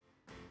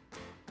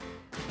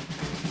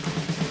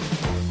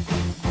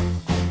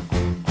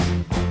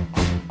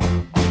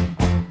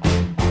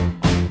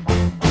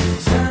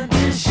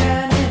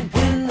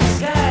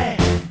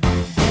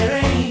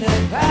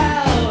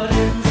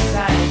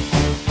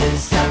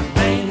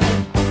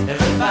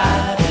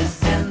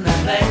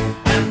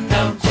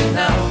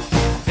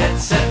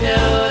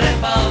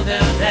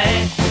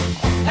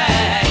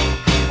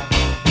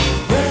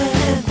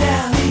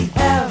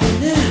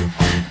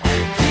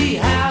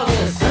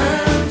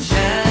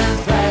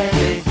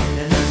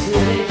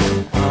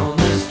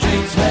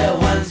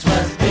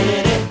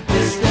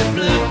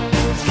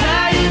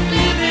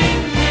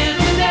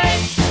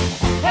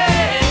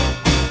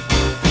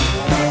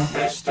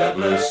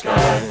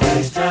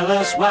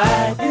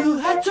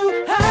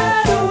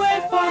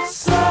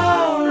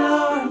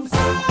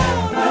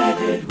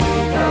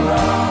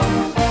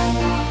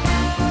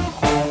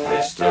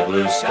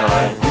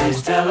sky.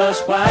 Please tell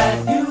us why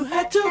you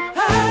had to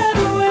hide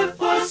away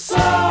for so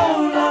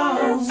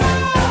long.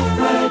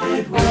 Where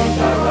did we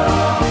go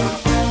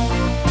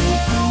wrong?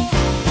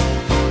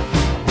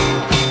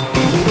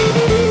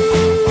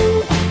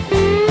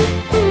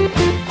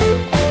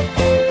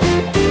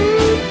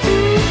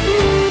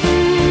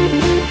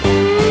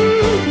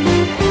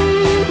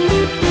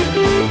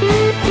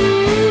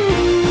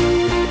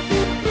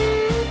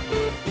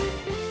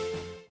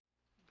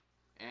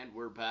 And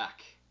we're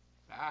back.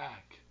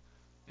 Back.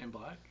 In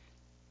black?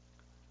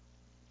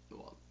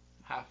 Well,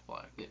 Half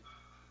black. Yeah.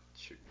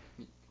 sure.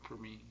 For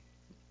me.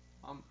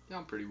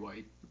 I'm pretty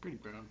white. You're pretty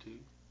brown too.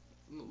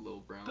 I'm a little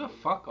brown. The but-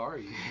 fuck are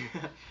you?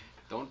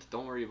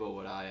 Don't worry about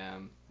what I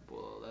am.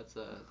 Well, that's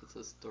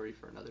a story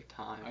for another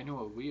time. I know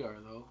what we are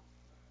though.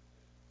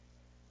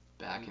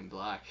 Back in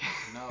black.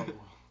 No.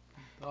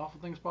 The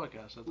Awful Things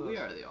podcast. That's We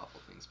us. are the Awful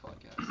Things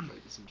podcast,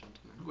 ladies and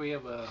gentlemen. We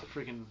have a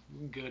freaking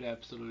good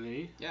episode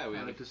today. Yeah, we I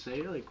have like to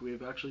say, like,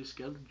 we've actually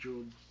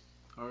scheduled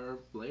our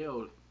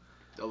layout.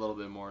 a little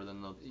bit more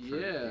than the.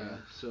 Yeah.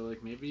 So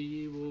like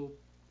maybe we'll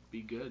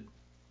be good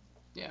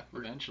Yeah.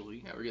 We're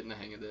eventually. yeah we're getting the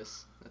hang of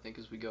this. I think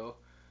as we go.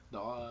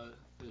 The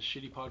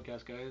shitty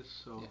podcast guys.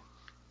 So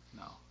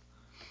Yeah. no.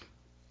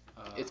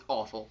 It's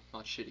awful,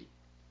 not shitty.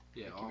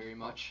 Yeah. Thank you very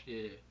much.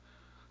 Yeah.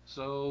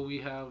 So we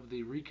have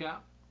the recap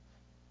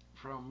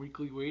from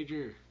Weekly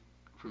Wager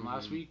from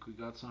last Mhm. week. We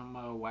got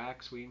some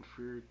wax waiting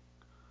for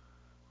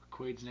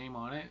Quaid's name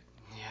on it.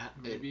 Yeah.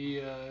 Maybe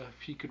if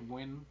he could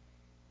win.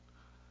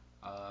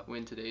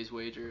 Win today's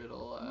wager,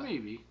 it'll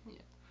Maybe.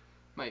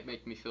 might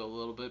make me feel a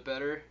little bit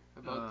better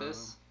about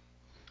this.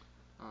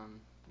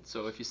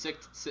 So if you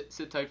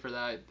sit tight for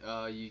that,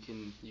 you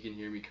can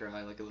hear me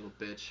cry like a little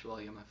bitch while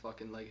I get my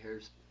fucking leg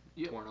hairs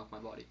torn off my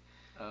body.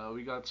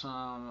 We got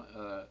some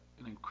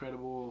an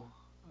incredible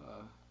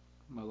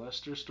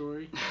molester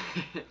story.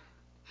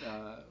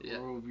 Yeah.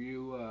 We'll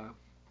review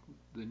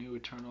the new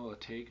Eternal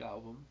Take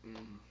album,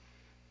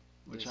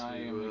 which Yes, I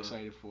we am will.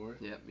 excited for.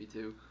 Yeah, me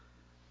too.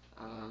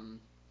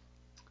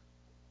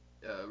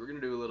 We're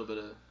gonna do a little bit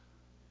of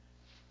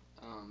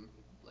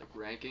like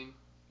ranking.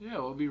 Yeah,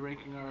 we'll be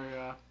ranking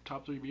our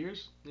top 3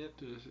 beers. Yep.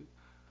 To,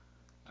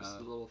 Just a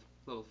little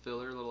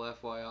filler, little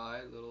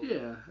FYI, little.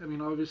 yeah, I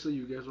mean, obviously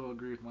you guys will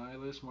agree with my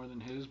list more than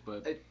his,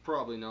 but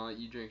Probably not.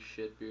 You drink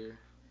shit beer.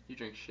 You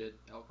drink shit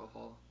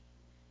alcohol.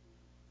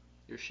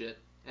 You're shit.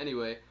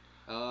 Anyway,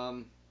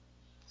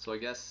 so I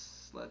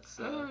guess let's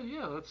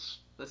yeah,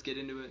 let's get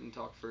into it and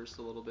talk first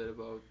a little bit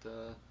about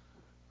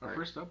our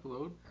first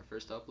upload, our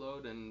first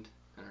upload and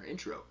our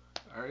intro.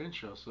 our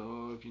intro.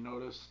 So if you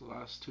notice the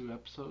last 2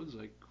 episodes,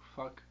 like,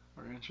 fuck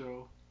our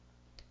intro,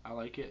 I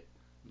like it.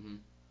 Mhm.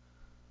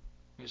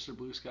 Mr.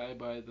 Blue Sky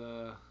by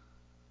the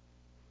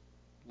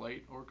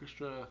Light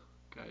Orchestra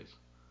guys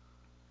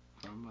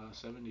from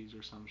 70s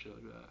or some shit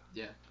like that.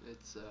 Yeah,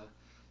 it's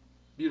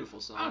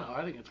beautiful song. I don't know,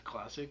 I think it's a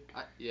classic.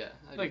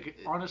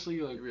 Honestly,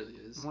 like, it really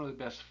is. one of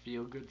the best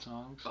feel-good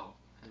songs. Oh,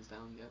 hands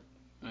down, yeah.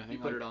 I You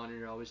think, put like, it on and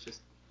you're always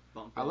just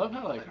bumping. I love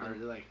how, like,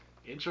 piping. our, like,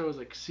 intro is,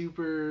 like,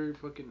 super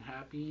fucking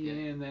happy, Yeah.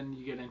 and then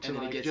you get into, And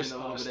then it like, gets just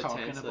into a little us bit of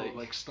talking tense, about, like-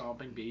 like,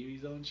 stomping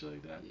babies though and shit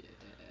like that. Yeah,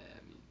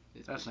 I mean,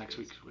 it's That's pretty next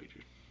crazy. week's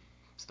wager.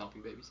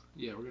 Stomping babies.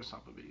 Yeah, we're gonna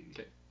stomp a baby.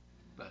 'Kay.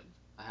 But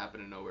I happen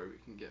to know where we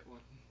can get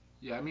one.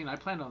 yeah, I mean, I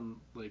planned on,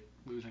 like,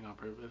 losing on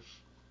purpose.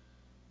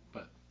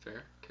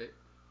 Fair. Okay.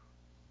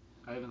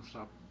 I haven't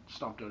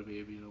stomped out a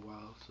baby in a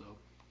while, so.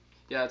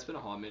 Yeah, it's been a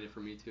hot minute for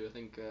me too. I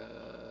think I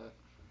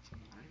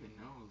don't even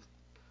know.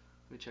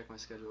 Let me check my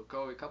schedule.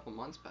 Go a couple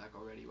months back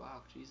already.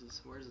 Wow, Jesus,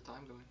 where's the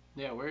time going?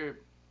 Yeah,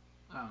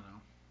 I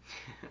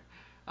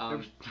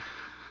don't know.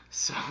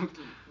 So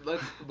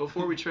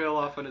before we trail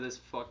off into this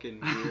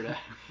fucking weird,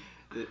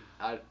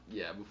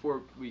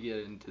 before we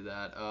get into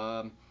that,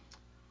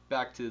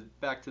 back to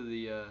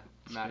the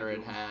matter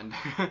at Schedule. hand.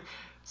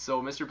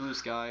 So Mr. Blue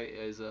Sky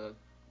is a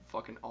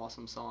fucking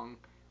awesome song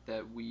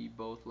that we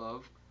both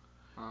love.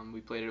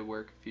 We played it at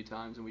work a few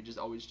times and we just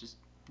always just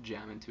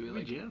jam into it. We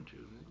Like, jam too,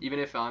 man. even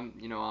if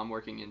I'm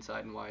working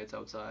inside and Wyatt's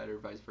outside or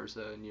vice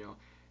versa, and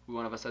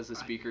one of us has the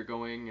speaker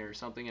going or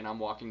something and I'm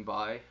walking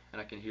by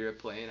and I can hear it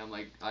playing,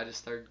 I just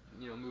start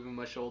moving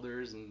my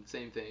shoulders, and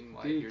same thing.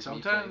 Wyatt Dude, hears me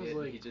sometimes, playing it and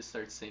like- he just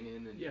starts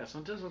singing and Yeah,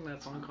 sometimes when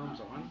that song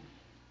comes on,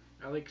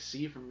 I, like,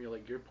 see from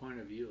your point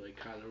of view, like,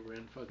 Kylo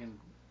Ren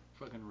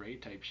fucking Rey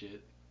type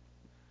shit.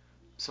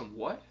 some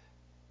what?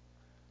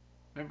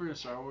 Remember in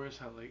Star Wars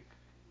how, like,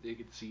 they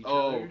could see each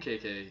Oh, other?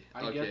 okay.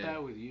 I get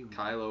that with you, man.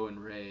 Kylo and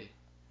Rey.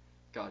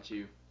 Got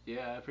you.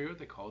 Yeah, I forget what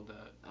they called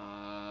that.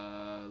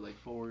 Like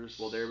Force.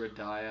 well, they were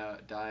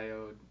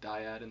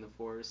dyad in the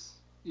Force,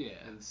 Yeah.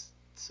 and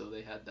so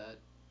they had that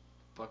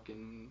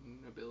fucking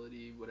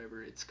ability,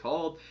 whatever it's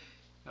called.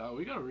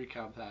 We gotta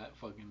recap that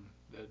fucking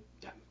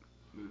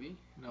Movie.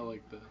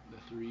 like the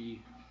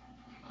 3.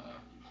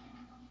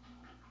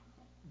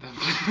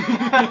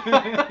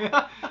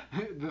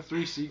 The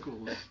 3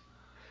 sequels.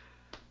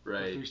 The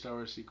Right. 3 Star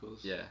Wars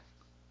sequels. Yeah.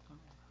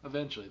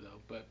 Eventually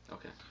though, but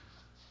Okay.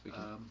 We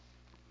can.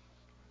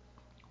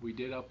 we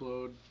did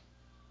upload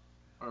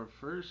our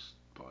first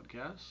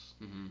podcasts.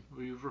 Mm-hmm.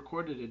 We've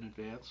recorded in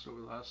advance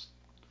over the last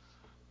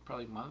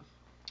probably month,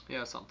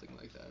 Yeah, something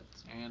like that.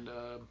 and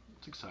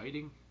it's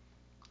exciting.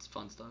 It's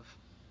fun stuff.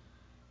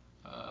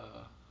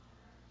 Uh,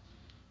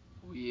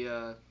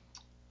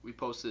 We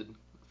posted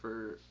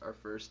for our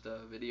first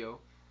video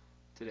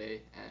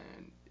today,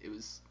 and it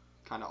was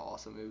kind of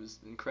awesome. It was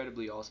an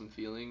incredibly awesome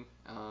feeling.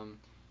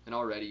 And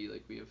already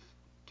like we have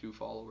 2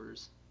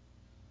 followers.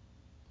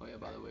 Oh yeah,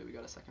 by the way, we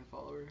got a second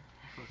follower.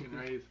 fucking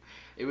right.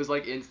 It was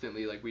like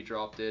instantly, like we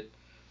dropped it.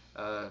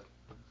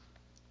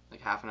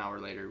 Like half an hour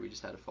later, we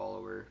just had a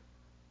follower.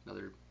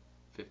 Another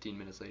 15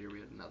 minutes later, we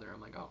had another.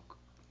 I'm like, oh,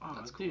 Oh,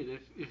 that's cool. dude,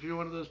 if you're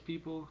one of those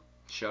people,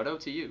 Shout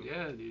out to you.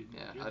 yeah, dude,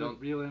 Yeah, you're I the don't-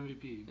 real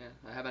MVP. Yeah,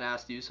 I haven't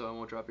asked you, so I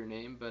won't drop your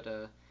name, but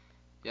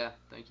yeah,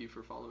 thank you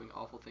for following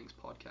Awful Things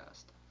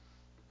podcast.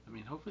 I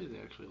mean, hopefully they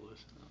actually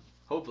listen.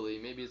 Hopefully,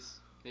 maybe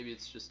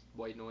it's just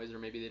white noise, or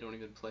maybe they don't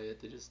even play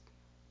it. They just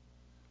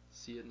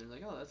see it and they're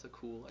like, oh, that's a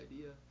cool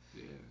idea.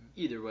 Yeah,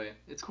 Either way,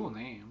 it's cool cool.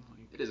 name.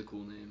 Like, It is a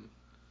cool name.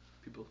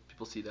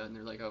 People see that and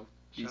they're like, oh,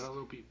 shout these- out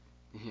Lil Peep.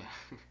 yeah.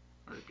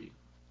 R.I.P.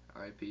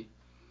 R.I.P.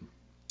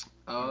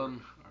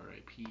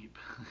 R.I.P.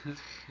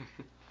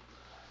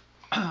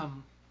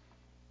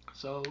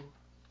 So,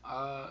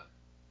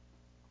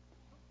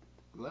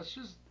 let's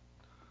just.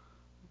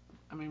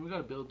 I mean, we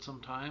gotta build some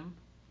time.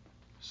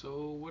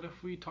 So, what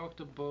if we talked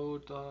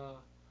about?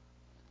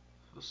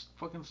 Let's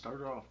fucking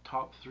start off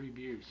top 3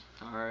 beers.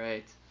 All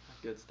right,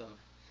 good stuff.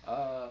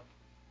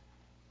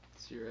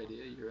 It's your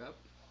idea. You're up.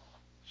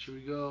 Should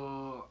we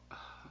go?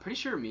 I'm pretty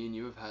sure me and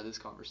you have had this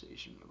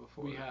conversation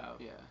before. We have.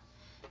 Yeah,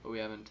 but we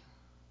haven't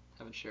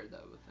shared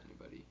that with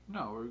anybody.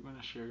 No, we're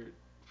gonna share it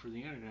for the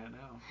internet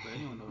now. For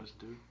anyone that wants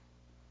to,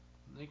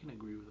 they can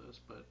agree with us.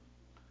 But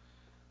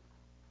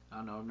I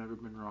don't know. I've never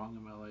been wrong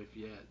in my life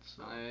yet.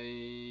 So.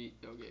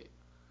 Okay.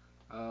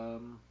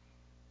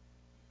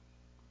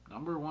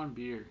 Number 1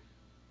 beer.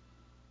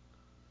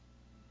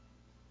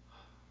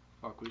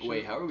 Fuck, we should.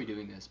 Wait, how are we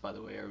doing this? By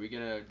the way, are we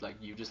gonna like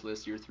you just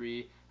list your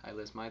 3, I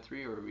list my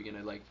 3, or are we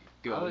gonna like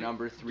go I like-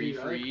 number 3 dude,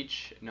 I for like-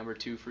 each, number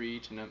 2 for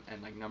each, and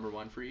like number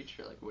 1 for each,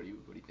 or like what are you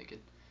thinking?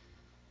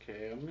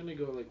 Okay, I'm gonna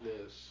go like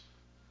this.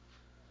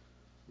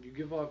 You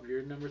give off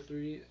your number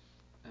 3,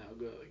 and I'll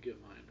go give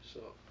mine. So,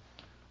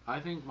 I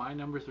think my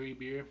number 3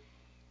 beer.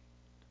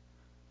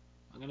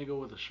 I'm gonna go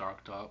with a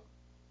Shock Top.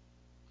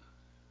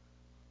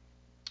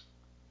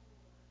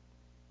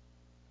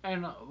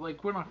 And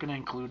like, we're not gonna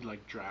include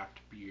like draft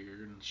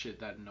beer and shit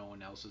that no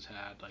one else has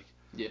had. Like,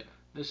 Yeah.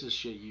 this is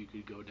shit you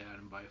could go down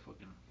and buy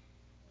fucking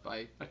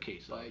Buy a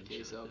case of. a and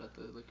case shit like of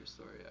that. at the liquor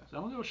store, yeah. So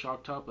I'm gonna go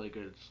Shock Top. Like,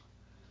 it's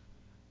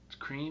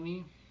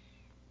creamy.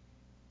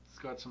 It's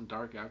got some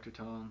dark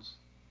undertones.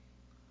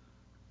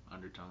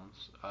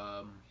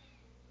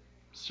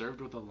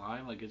 Served with a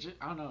lime, like it's just,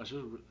 I don't know. It's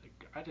just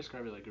like, I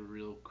describe it like a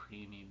real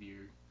creamy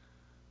beer.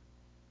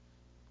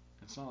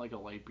 It's not like a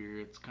light beer.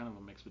 It's kind of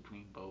a mix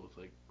between both.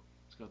 Like,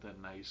 it's got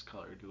that nice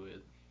color to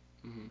it.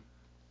 Mhm.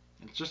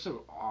 It's just an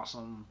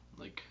awesome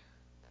like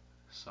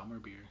summer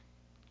beer.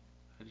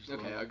 I just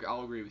Okay, love it.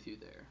 I'll agree with you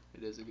there.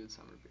 It is a good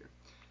summer beer.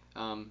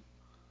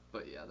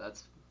 But yeah,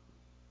 that's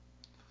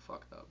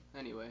fucked up.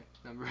 Anyway,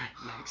 number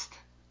next.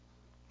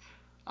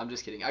 I'm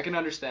just kidding. I can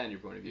understand your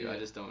point of view. I Yeah.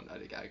 just don't.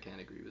 I can't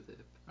agree with it.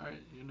 All right,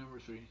 you're number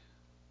 3.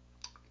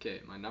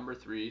 Okay, my number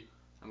 3.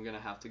 I'm gonna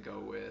have to go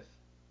with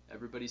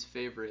everybody's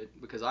favorite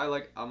because I'm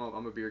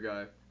a beer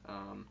guy.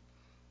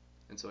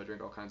 And so I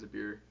drink all kinds of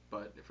beer.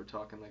 But if we're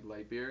talking like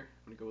light beer,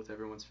 I'm gonna go with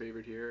everyone's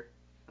favorite here.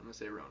 I'm gonna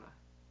say Rona.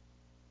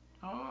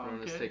 Oh,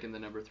 Corona's okay. taking the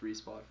number 3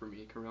 spot for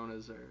me.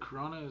 Coronas are.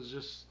 Corona is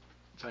just,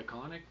 it's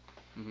iconic.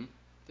 Mhm.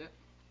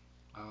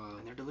 Uh,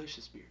 And they're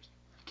delicious beers.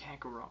 You can't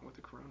go wrong with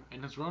a Corona.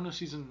 and it's Rona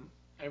season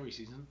every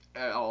season.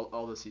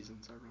 All the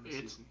seasons are Rona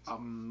It's seasons.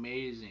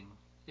 amazing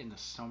in the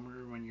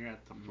summer when you're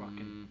at the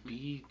fucking Mhm.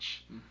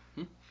 beach,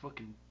 Mhm.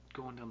 fucking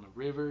going down the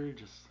river,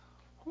 just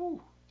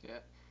whoo. Yeah.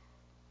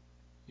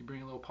 You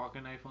bring a little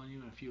pocket knife on you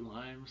and a few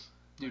limes.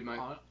 Dude,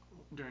 like,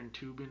 during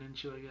tubing and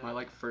shit like that. my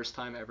like first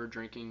time ever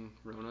drinking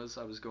Ronas,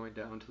 I was going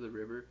down to the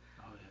river.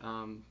 Oh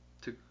yeah.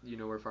 To you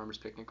know where Farmers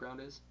Picnic Ground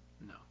is?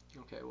 No.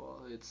 Okay,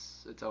 well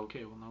it's out.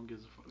 Okay, well no one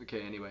gives a fuck.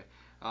 Okay, anyway,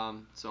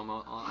 so I'm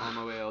on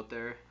my way out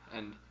there,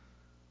 and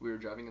we were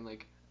driving in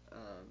like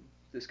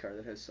this car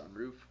that has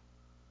sunroof,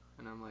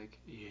 and I'm like,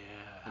 Yeah.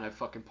 and I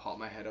fucking pop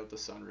my head out the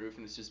sunroof,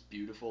 and it's just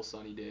beautiful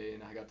sunny day,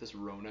 and I got this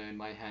Rona in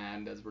my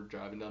hand as we're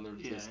driving down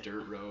this Yeah.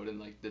 dirt road, and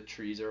like the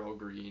trees are all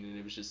green, and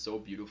it was just so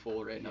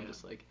beautiful, right? And I'm Yeah.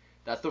 just like,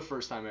 that's the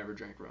first time I ever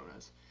drank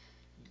Ronas.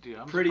 Dude,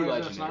 I'm Pretty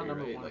surprised that's not legendary,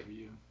 number right? 1 Like, for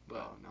you.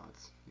 Well, no,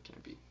 it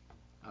can't be.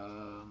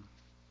 Um.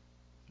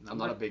 I'm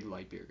not a big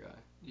light beer guy.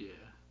 Yeah.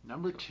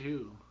 Number So.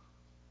 2.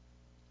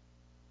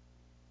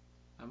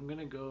 I'm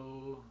gonna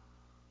go.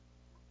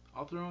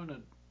 I'll throw in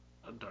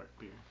a dark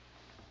beer.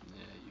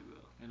 Yeah, you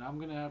will. And I'm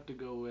gonna have to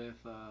go with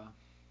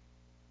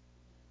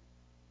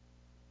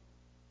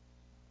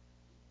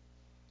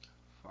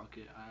fuck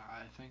it.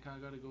 I think I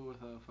gotta go with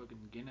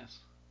fucking Guinness.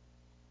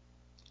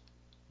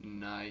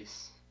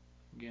 Nice.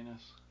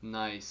 Guinness.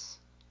 Nice.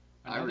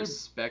 I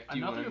respect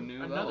you on a new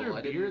level.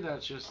 Another beer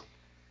that's just,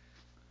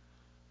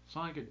 it's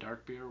not like a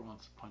dark beer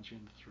wants to punch you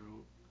in the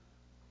throat.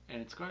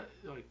 And it's got,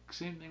 like,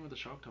 same thing with the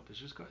Shock Top. It's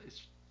just got,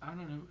 it's, I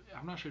don't know,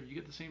 I'm not sure if you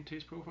get the same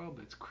taste profile,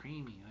 but it's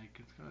creamy. Like,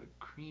 it's got a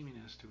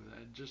creaminess to it.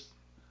 I just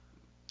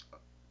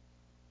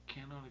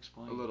cannot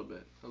explain. A little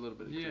bit of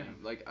cream.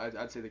 Like,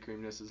 I'd say the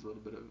creaminess is a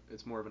little bit of,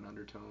 it's more of an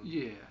undertone.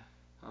 Yeah.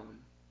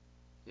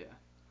 Yeah.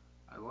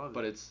 I love it.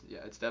 But it's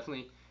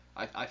definitely,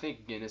 I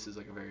think Guinness is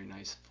like a very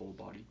nice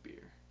full-bodied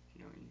beer.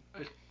 You know what I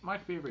mean? It's my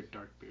favorite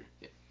dark beer.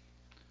 Yeah.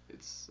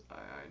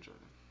 I enjoy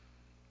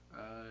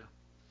them.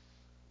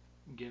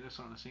 Guinness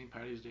on a St.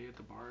 Patty's Day at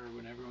the bar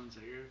when everyone's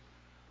there.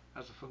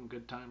 That's a fucking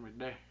good time right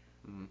there.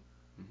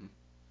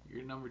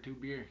 Your number 2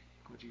 beer.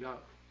 What you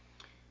got?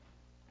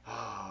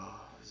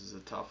 This is a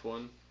tough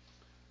one.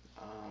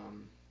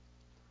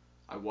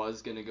 I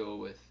was gonna go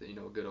with, you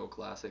know, a good old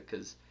classic,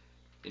 because,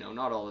 you know,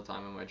 not all the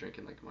time am I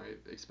drinking like my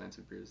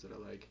expensive beers that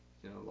I like.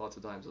 You know, lots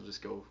of times I'll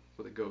just go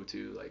with a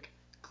go-to like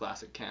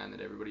classic can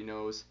that everybody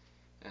knows.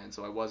 And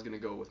so I was gonna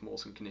go with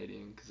Molson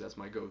Canadian, because that's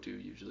my go-to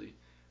usually.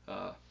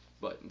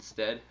 But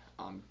instead,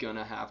 I'm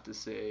gonna have to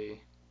say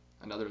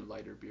another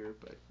lighter beer,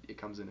 but it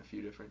comes in a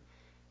few different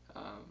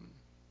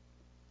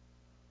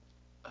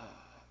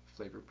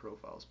flavor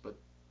profiles. But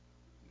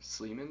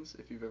Sleeman's,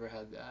 if you've ever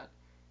had that.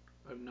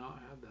 I've not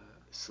had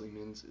that.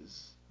 Sleeman's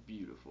is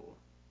beautiful.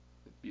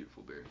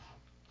 Beautiful beer.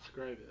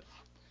 Describe it.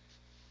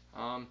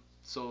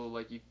 So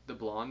like the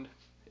blonde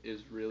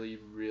is really,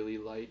 really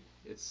light.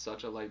 It's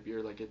such a light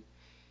beer. Like, it,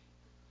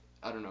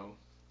 I don't know.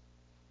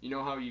 You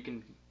know how you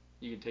can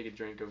take a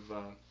drink of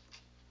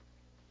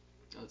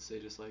let's say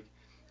just like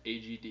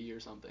AGD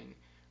or something,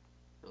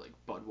 or like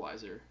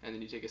Budweiser, and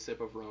then you take a sip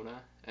of Rona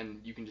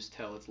and you can just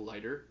tell it's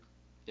lighter.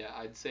 Yeah,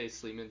 I'd say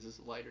Sleeman's is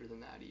lighter than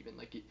that even.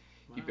 Like,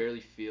 you barely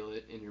feel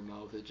it in your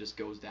mouth. It just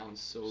goes down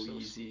so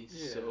easy.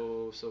 Yeah.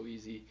 So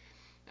easy.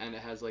 And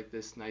it has like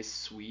this nice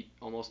sweet,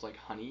 almost like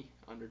honey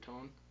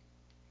undertone.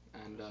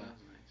 And That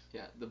sounds nice.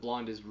 yeah, the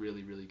blonde is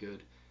really, really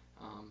good.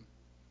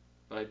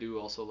 But I do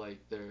also like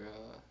their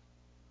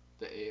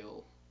the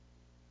ale.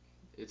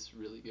 It's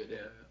really good.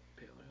 Yeah,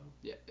 pale ale.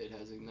 Yeah, it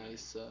has a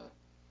nice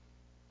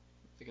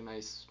like a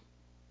nice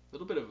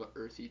little bit of an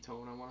earthy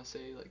tone, I want to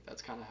say. Like,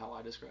 that's kind of how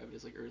I describe it,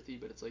 as like earthy,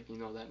 but it's like, you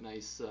know, that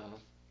nice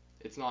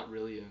it's not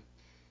really a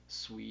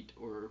sweet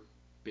or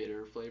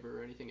bitter flavor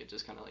or anything. It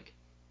just kind of like,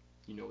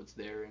 you know, it's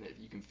there, and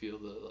you can feel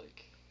the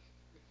like.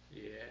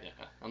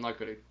 Yeah. I'm not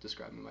good at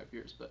describing my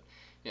beers, but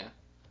yeah,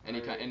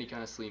 any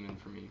kind of Sleeman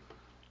for me.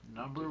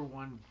 Number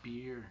 1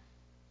 beer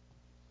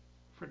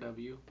for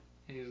W.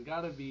 It's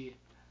gotta be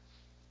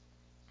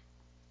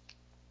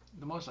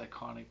the most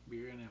iconic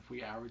beer, and if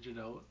we average it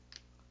out,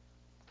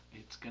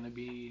 it's gonna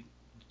be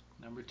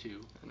number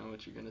 2. I know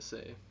what you're gonna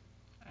say.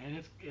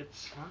 And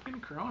it's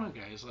fucking Corona,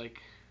 guys. Like,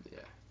 Yeah.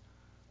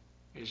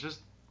 it's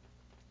just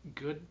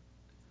good,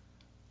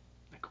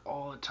 like,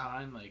 all the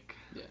time. Like,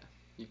 yeah,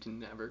 you can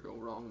never go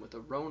wrong with a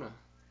Rona,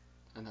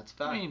 and that's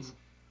facts. I mean,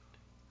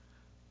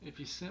 if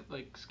you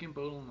skimp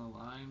out on the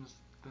limes,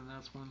 then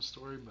that's one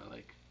story. But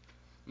like,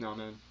 no,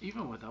 man.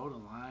 Even without a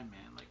lime,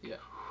 man, like, yeah.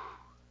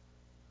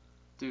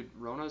 Dude,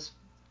 Ronas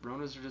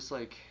are just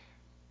like,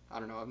 I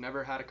don't know. I've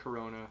never had a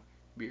Corona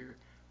beer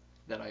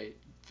that I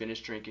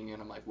finished drinking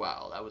and I'm like,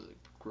 wow, that was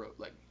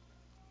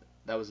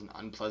that was an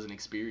unpleasant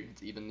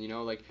experience. Even, you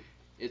know, like,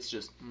 it's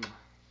just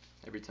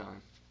every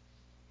time.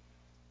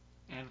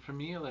 And for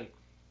me, like,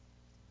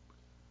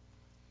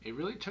 it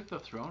really took the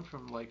throne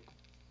from like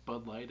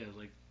Bud Light as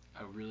like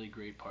a really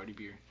great party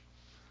beer.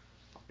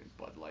 Fucking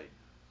Bud Light.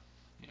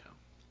 Yeah.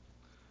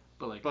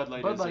 But like Bud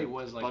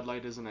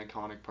Light is an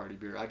iconic party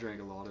beer. I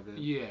drank a lot of it.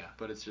 Yeah.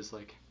 But it's just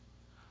like,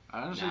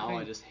 I honestly now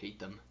think, I just hate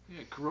them.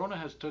 Yeah, Corona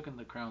has taken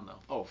the crown though.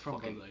 Oh, from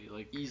fucking Bud Light.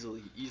 Like,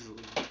 easily.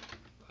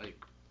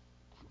 Like,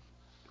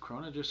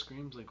 Corona just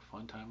screams like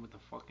fun time with the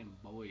fucking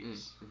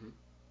boys.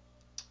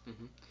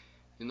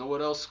 You know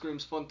what else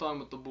screams fun time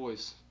with the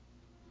boys?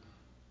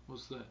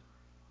 What's that?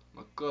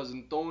 My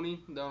cousin Tony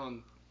down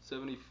on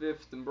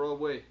 75th and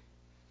Broadway.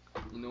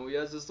 You know, he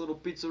has this little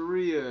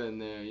pizzeria in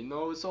there. You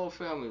know, it's all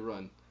family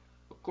run.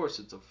 Of course,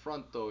 it's a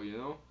front though, you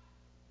know.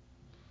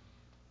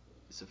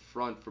 It's a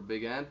front for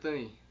Big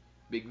Anthony,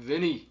 Big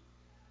Vinny.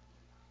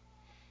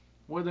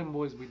 What them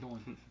boys be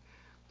doing?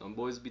 Them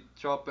boys be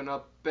chopping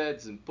up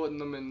beds and putting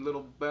them in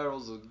little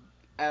barrels of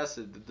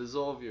acid to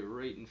dissolve you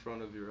right in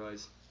front of your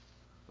eyes.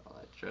 Well,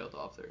 I trailed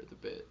off there a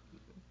bit,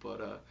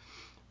 but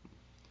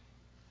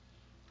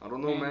I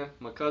don't know, man.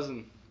 My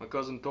cousin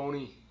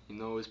Tony, you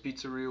know, his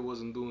pizzeria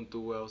wasn't doing too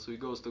well, so he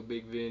goes to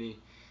Big Vinny.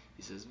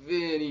 He says,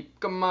 Vinny,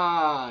 come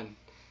on,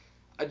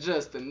 I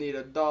just need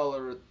 $1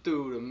 or $2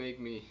 to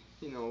make me,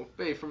 you know,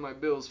 pay for my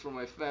bills for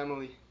my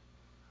family.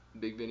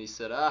 Big Vinny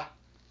said, I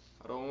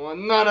don't want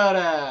none of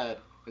that.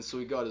 And so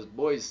he got his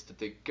boys to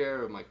take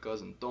care of my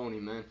cousin Tony,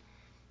 man.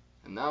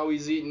 And now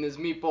he's eating his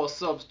meatball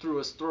subs through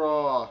a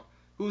straw.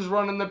 Who's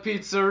running the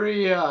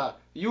pizzeria?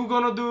 You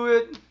gonna do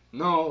it?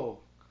 No.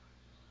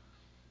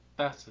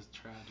 That's a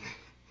tragedy.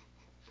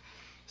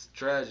 It's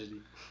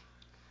tragedy.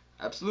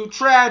 Absolute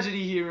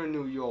tragedy here in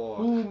New York.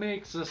 Who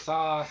makes the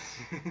sauce?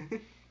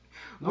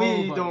 We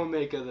Nobody. don't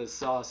make the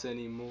sauce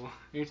anymore.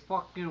 It's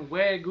fucking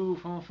Wagyu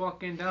from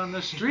fucking down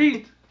the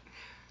street.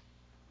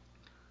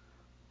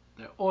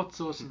 Their hot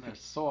sauce and their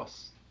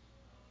sauce.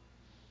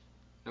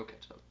 No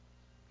ketchup.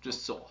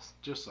 Just sauce.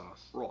 Just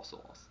sauce. Raw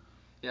sauce.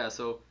 Yeah,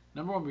 so...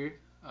 Number 1 beer.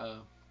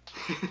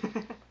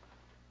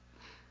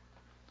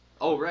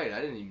 Oh, right. I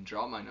didn't even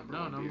drop my number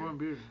one number beer. 1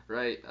 beer.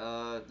 Right.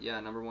 Yeah,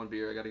 number 1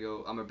 beer. I gotta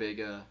go. I'm a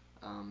big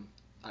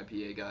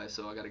IPA guy,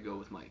 so I gotta go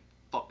with my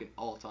fucking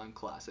all-time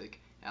classic,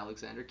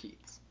 Alexander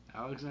Keith's.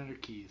 Alexander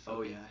Keith's.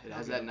 Oh yeah, it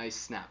has that nice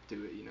snap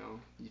to it. You know,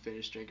 you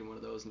finish drinking one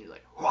of those and you're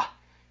like, wah.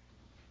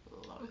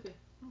 Love it.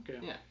 Okay.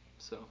 Yeah.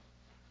 So.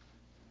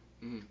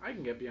 I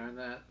can get behind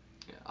that.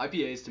 Yeah,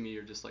 IPAs to me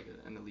are just like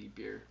an elite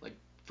beer, like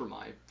for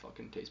my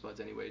fucking taste buds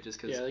anyway. Just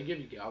cause. Yeah, they give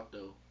you gout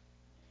though.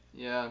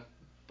 Yeah,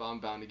 but I'm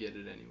bound to get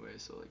it anyway,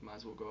 so like might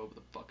as well go out with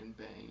a fucking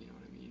bang. You know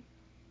what I mean?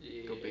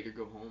 Yeah. Go big or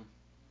go home.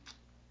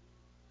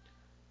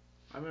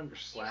 I remember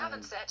You slamming.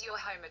 haven't set your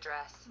home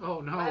address. Oh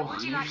no! Where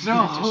would you like to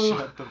no! Just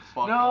shut the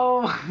fuck up.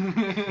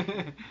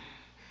 No!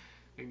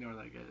 Ignore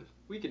that, guys.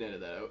 We can edit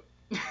that out.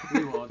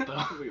 We won't,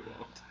 though. We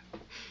won't.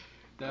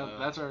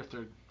 That's our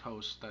third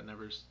host that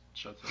never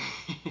shuts up.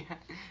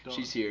 Don't.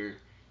 She's here.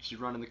 She's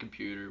running the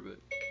computer, but.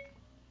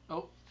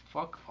 Oh,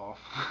 fuck off.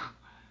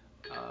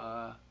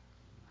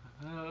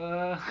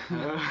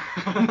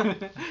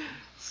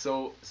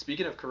 So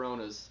speaking of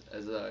Coronas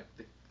as the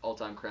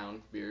all-time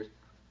crown beer,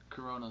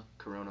 Corona.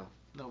 Corona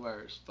No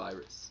virus.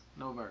 virus.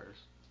 No virus.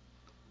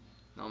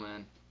 No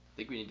man, I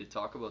think we need to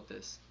talk about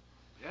this.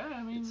 Yeah,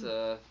 I mean, It's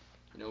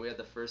we had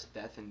the first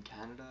death in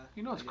Canada.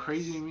 you know what's I guess.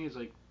 crazy to me is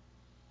like,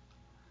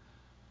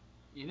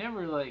 you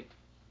never like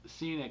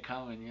seen it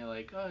coming. You're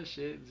like, oh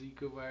shit,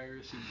 Zika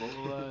virus,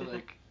 Ebola,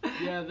 like,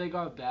 yeah, they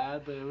got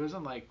bad, but it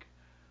wasn't like,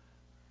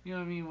 you know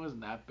what I mean? It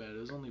wasn't that bad. It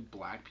was only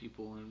black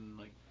people and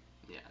like,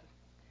 Yeah.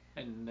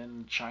 and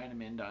then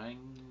Chinamen dying,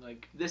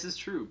 like. This is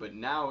true, but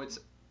now it's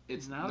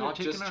Now not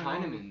they're just taking our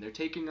Chinamen. own- They're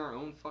taking our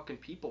own fucking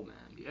people,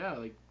 man. Yeah,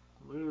 like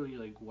literally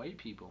like white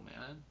people,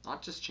 man.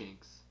 Not just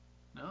chinks.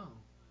 No,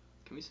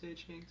 Can we say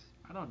chinks?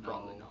 I don't know.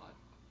 Probably not.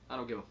 I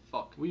don't give a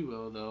fuck. We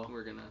will though.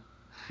 We're gonna.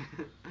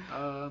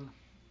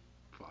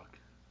 Fuck.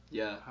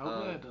 Yeah. I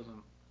hope that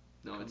doesn't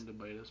No, come it's to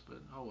bite us, but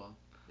oh well.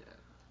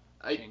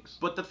 I. Chinks.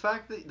 But the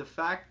fact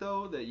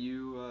though that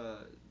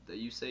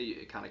you say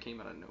it kind of came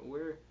out of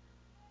nowhere,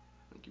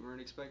 like you weren't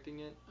expecting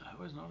it. I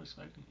was not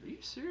expecting. Are you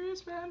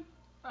serious, man?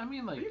 I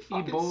mean, like Are you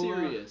fucking Ebola,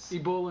 serious?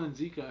 Ebola and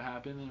Zika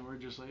happened, and we're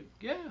just like,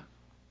 yeah,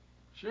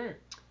 sure.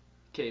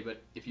 Okay,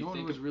 but if you No one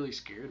think was really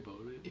scared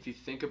about it. if you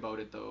think about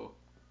it though,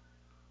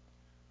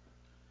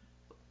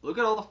 look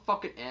at all the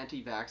fucking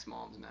anti-vax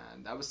moms,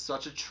 man. That was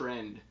such a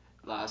trend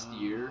last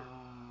year.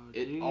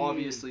 It Dude.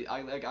 obviously,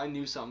 I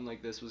knew something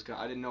like this was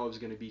I didn't know it was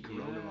gonna be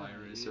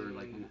coronavirus or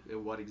like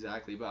what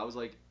exactly, but I was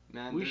like,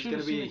 man, We there's should've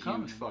gonna be seen a it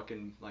coming. huge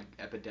fucking like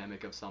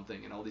epidemic of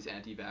something, and all these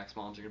anti-vax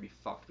moms are gonna be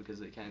fucked because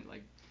they can't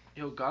like.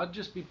 Yo, God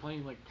just be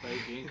playing like Plague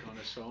Inc. on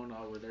his phone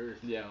out with Earth.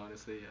 Yeah,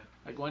 honestly, yeah.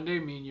 Like one day,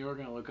 me and you are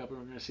gonna look up and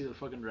we're gonna see the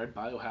fucking red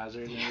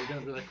biohazard, and we're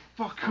gonna be like,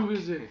 "Fuck, who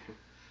is it?"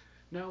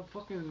 Now,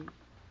 fucking,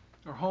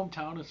 our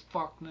hometown is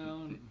fucked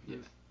now. And Yeah.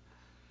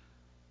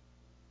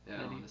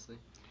 Yeah, And he- honestly.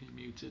 he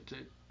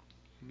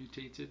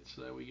mutates it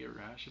so that we get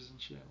rashes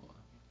and shit. Well,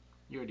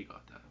 you already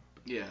got that.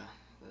 But Yeah,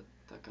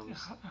 that comes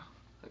yeah,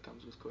 that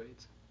comes with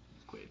Quades.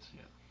 Quads,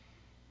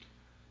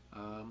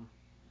 yeah.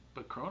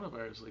 But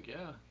coronavirus, like,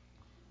 yeah.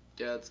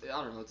 Yeah, it's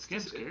I don't know. It's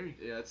Getting just, scary.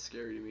 Yeah, it's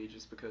scary to me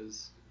just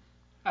because.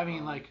 I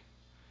mean, like,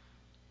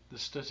 the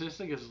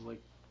statistic is like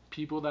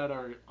people that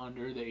are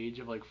under the age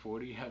of like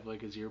 40 have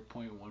like a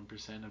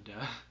 0.1% of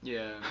death.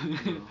 Yeah.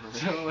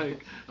 So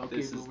like, okay,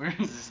 this boomer.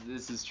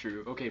 This is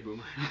true. Okay,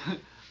 boomer.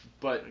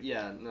 But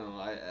yeah, no,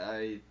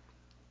 I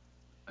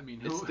I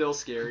mean, it's who, still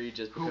scary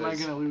just who because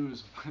am I gonna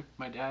lose?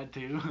 My dad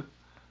too.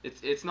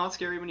 it's not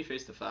scary when you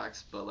face the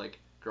facts, but like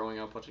growing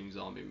up watching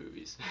zombie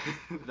movies,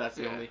 that's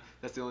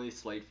the only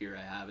slight fear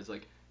I have is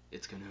like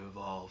it's gonna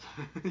evolve,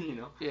 you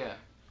know. Yeah.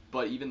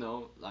 But even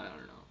though I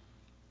don't know,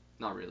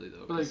 not really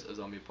though, But, because like- a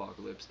zombie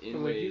apocalypse in But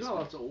like, ways. you got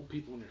lots of old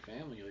people in your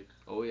family. Like,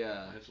 Oh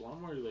yeah, it's a lot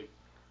more like,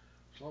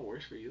 it's a lot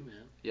worse for you,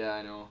 man. yeah,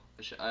 I know.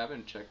 I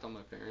haven't checked on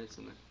my parents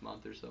in a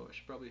month or so. I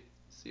should probably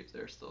see if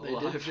they're still They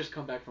alive. did just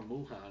come back from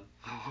Wuhan.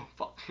 Oh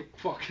fuck.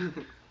 Fuck.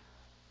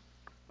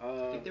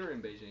 I think they were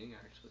in Beijing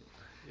actually.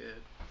 Yeah.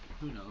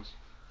 Who knows?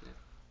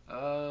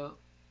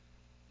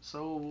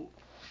 So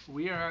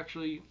we are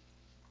actually,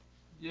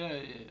 yeah.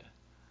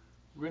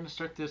 We're gonna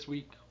start this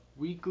week.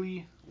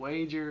 Weekly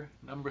wager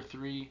number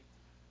 3.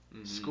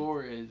 Mhm.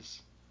 Score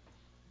is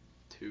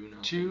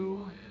 2-0 2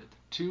 Wyatt.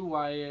 2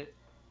 Wyatt,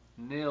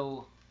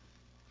 0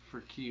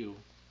 for Q.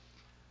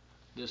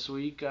 This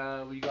week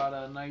we got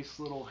a nice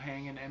little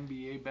hanging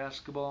NBA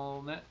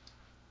basketball net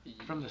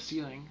from the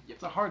ceiling. Yep.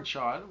 It's a hard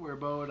shot. We're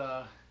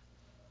about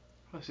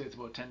let's say it's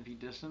about 10 feet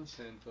distance.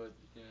 10 foot,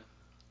 yeah.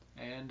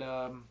 And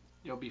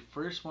you'll be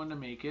first one to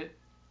make it,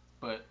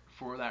 but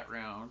for that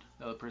round,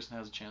 the other person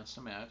has a chance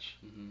to match.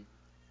 Mhm.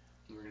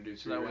 We're gonna do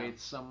So 3 that way rounds.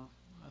 it's some.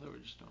 I thought we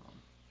were just doing one.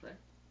 Right.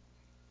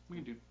 We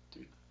can do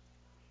 3.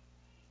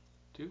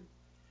 2?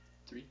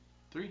 3.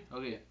 3?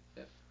 Okay.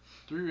 Yeah.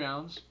 3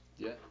 rounds.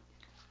 Yeah.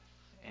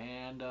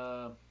 And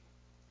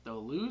the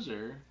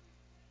loser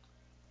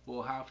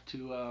will have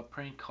to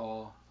prank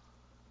call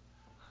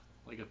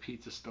like a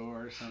pizza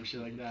store or some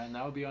shit like that, and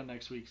that will be on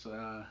next week's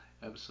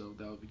episode.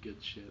 That would be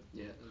good shit.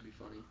 Yeah, that'd be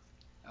funny.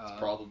 It's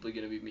probably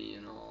gonna be me,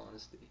 in all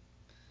honesty.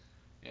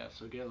 Yeah,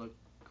 so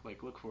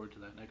look forward to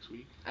that next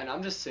week. And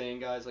I'm just saying,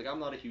 guys, like, I'm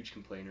not a huge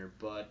complainer,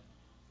 but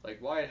like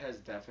Wyatt has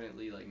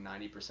definitely like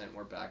 90%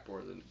 more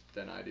backboard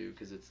than I do,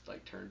 because it's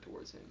like turned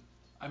towards him.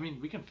 I mean,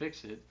 we can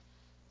fix it.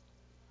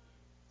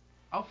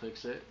 I'll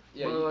fix it.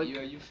 Yeah,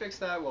 you fix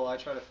that while I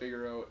try to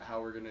figure out how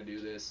we're gonna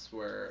do this,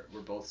 where we're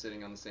both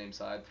sitting on the same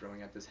side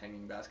throwing at this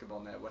hanging basketball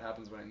net. What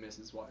happens when I miss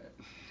is Wyatt.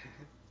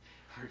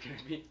 we're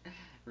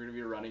gonna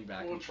be running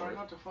back and forth. Try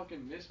not to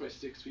fucking miss by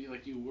 6 feet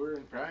like you were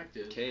in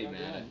practice. Okay,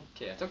 man.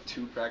 Okay, I took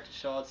 2 practice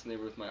shots and they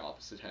were with my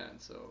opposite hand,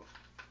 so.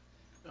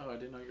 Oh, I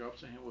didn't know your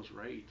opposite hand was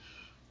right.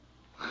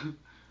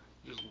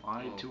 Just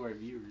lied to our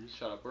viewers.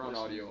 Shut up. We're on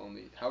audio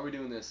only. How are we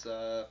doing this?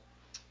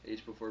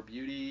 Age before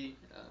beauty.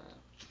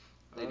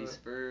 Ladies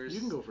first. You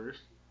can go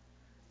first.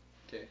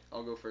 Okay,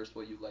 I'll go first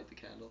while you light the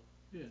candle.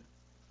 Yeah.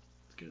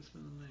 It's gonna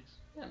smell nice.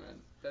 Yeah,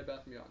 man. Bed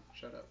Bath & Beyond.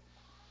 Shut up.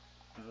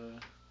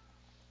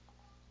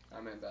 I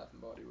meant Bath &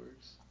 Body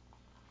Works.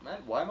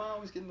 Man, why am I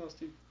always getting those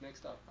two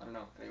mixed up? I don't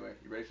know. Anyway,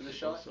 you ready for this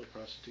shot? Also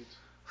prostitutes.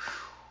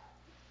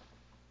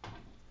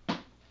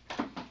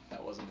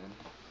 That wasn't in.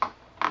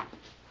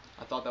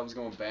 I thought that was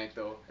going bank,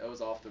 though. That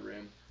was off the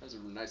rim. That was a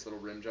nice little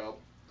rim job.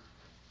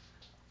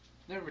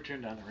 Never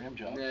turned down a rim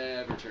job.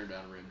 Never turned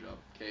down a rim job.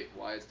 Okay,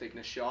 Wyatt's taking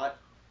a shot.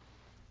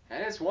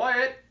 And it's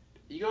Wyatt.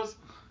 He goes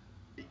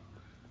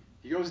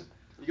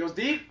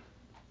deep.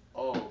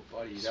 Oh,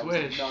 buddy, that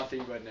was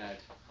nothing but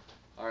net.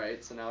 All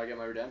right, so now I get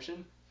my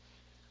redemption.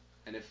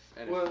 And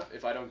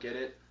if I don't get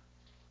it,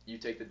 you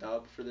take the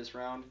dub for this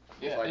round.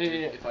 Yeah.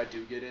 If I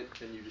do get it,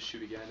 then you just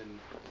shoot again and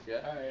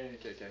yeah. All right.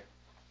 Okay.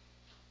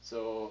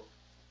 So,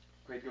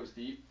 Quaid goes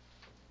deep.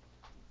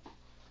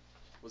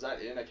 Was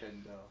that in? I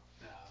can.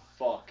 No.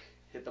 Fuck.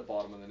 Hit the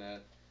bottom of the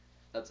net.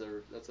 That's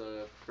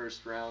a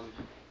first round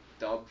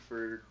dub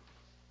for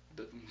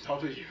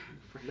W.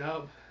 For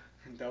dub.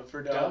 Dub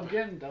for dub. Dub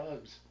getting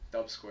dubs.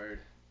 Dub squared.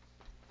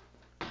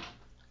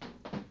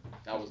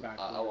 That was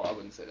I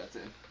wouldn't say that's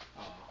in.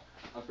 Oh.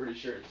 I'm pretty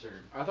sure it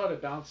turned. I thought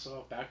it bounced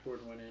off backboard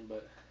and went in,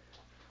 but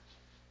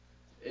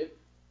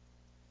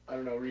I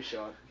don't know,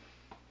 reshot.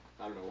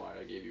 I don't know why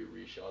I gave you a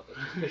reshot.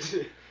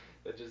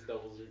 That just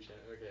doubles your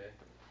chance. Okay.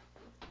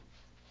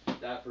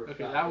 That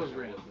was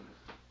rim.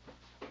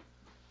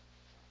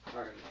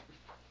 Alright.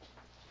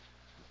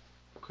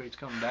 Quaid's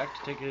coming back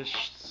to take his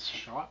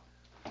shot.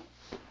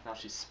 Now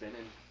she's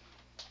spinning.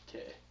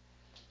 Okay.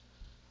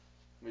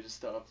 Let me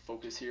just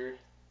focus here.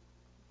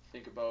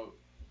 Think about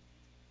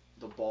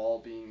the ball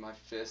being my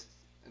fist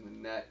and the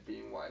net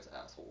being Wyatt's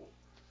asshole.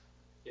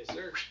 Yes,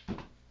 sir.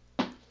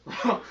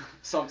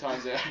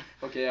 Sometimes, yeah.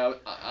 Okay,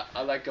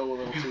 I let go a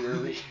little too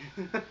early.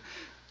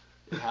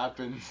 It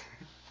happens.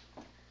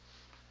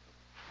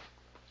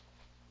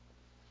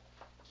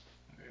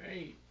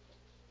 Alright.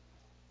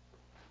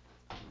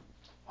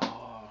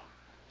 Oh.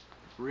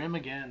 Rim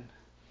again.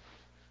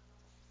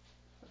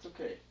 That's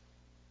okay.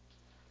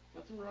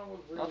 Nothing wrong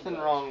with rim. Nothing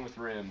wrong with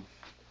rim.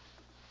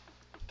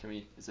 Can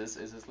we? Is this?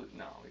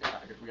 No, we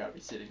gotta be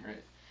sitting,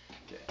 right?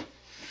 Okay.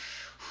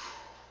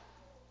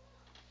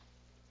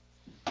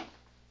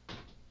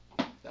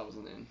 That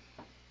wasn't in.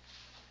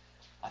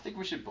 I think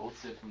we should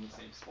both sit from the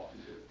same spot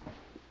and do it.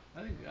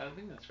 I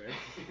think that's right.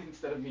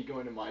 Instead of me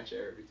going to my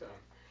chair every time.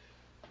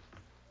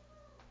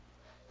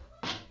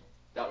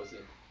 That was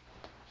it.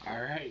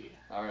 Alright.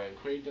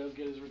 Quaid does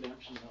get his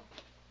redemption up.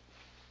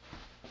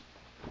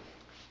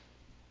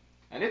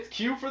 And it's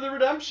Q for the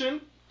redemption.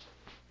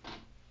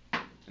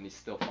 And he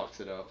still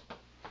fucks it up.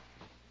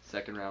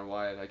 Second round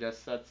Wyatt. I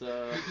guess that's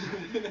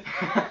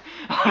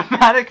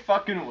automatic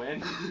fucking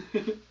win.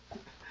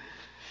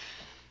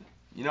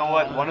 You know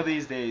what? One of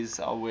these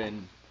days I'll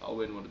win. I'll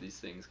win one of these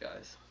things,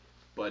 guys.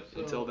 But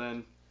until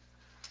then.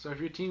 So if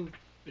you're team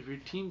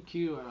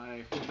Q,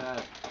 I feel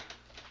bad.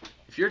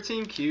 If you're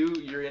team Q,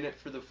 you're in it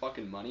for the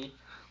fucking money.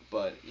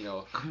 But you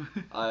know,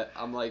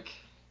 I'm like,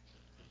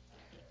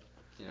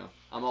 you know,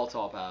 I'm all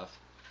top half.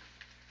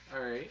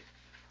 All right.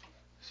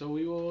 So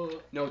we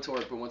will. No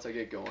torque, but once I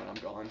get going, I'm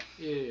gone.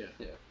 Yeah.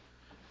 Yeah.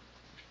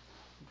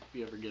 If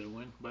you ever get a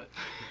win, but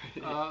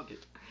the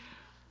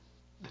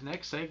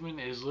next segment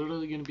is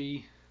literally going to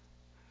be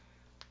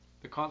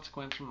the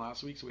consequence from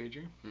last week's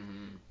wager.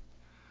 Mm-hmm.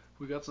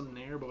 We got some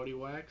Nair body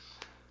wax.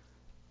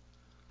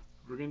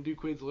 We're going to do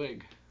Quaid's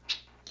leg.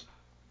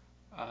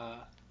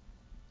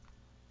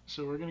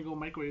 So we're going to go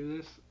microwave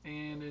this,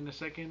 and in a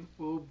second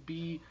we'll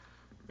be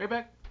right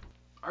back.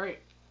 Alright,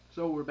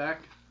 so we're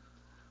back.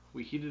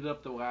 We heated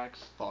up the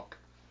wax. Fuck.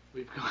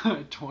 We've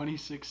got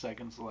 26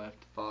 seconds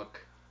left. Fuck.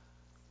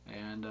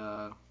 And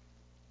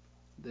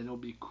then it'll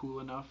be cool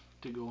enough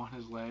to go on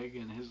his leg,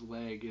 and his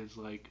leg is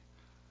like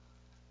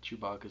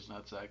Chewbacca's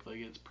nutsack. Like,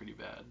 it's pretty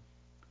bad.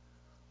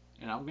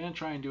 And I'm gonna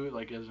try and do it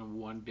like as in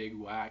one big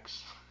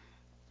wax.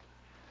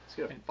 It's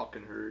gonna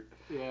fucking hurt.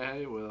 Yeah,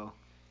 it will.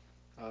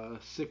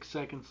 6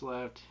 seconds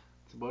left.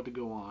 It's about to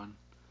go on.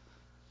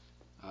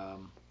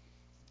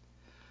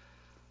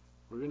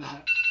 We're gonna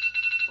have.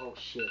 Oh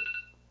shit.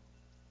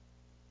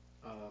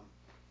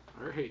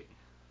 Alright.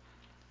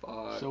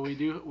 Fuck. So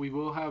we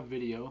will have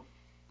video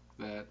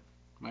that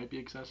might be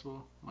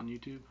accessible on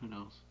YouTube. Who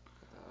knows?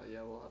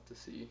 Yeah, we'll have to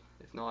see.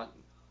 If not,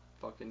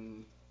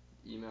 fucking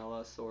email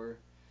us, or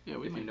Yeah,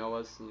 if you know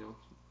us,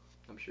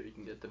 I'm sure you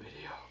can get the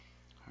video.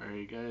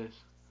 Alright, guys.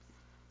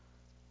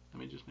 Let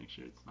me just make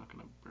sure it's not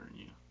gonna burn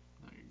you.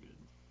 No, you're good.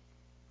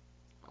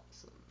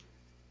 Awesome.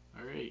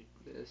 Alright.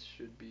 This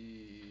should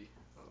be.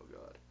 Oh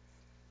god.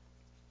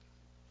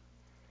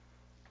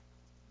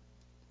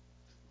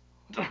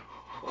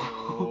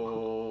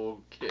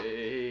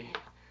 Okay.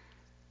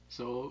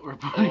 So we're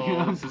putting it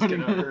on. This is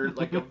gonna hurt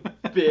like a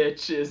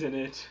bitch, isn't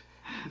it?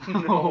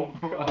 No,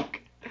 fuck.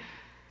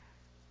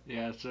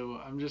 Yeah, so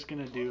I'm just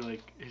gonna do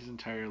like his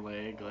entire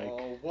leg, like.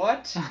 Oh,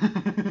 what?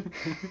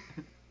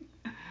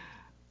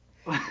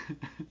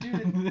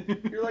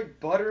 Dude, you're like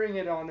buttering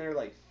it on there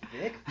like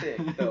thick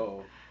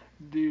though.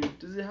 Dude.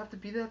 Does it have to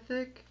be that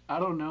thick? I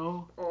don't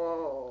know.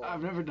 Oh.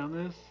 I've never done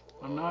this.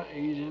 I'm not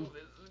Asian.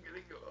 This is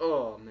gonna go.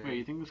 Oh man. Wait,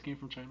 you think this came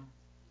from China?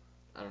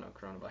 I don't know,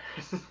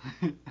 coronavirus.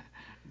 You're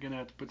gonna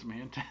have to put some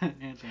hand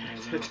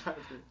sanitizer.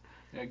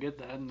 Yeah, get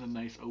that in the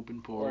nice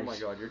open pores. Oh my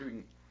god, you're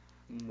doing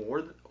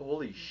more than.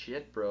 Holy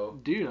shit, bro.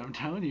 Dude, I'm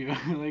telling you,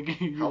 like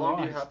you How long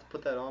lost. do you have to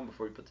put that on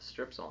before you put the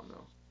strips on,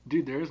 though?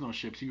 Dude, there is no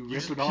strips. You rip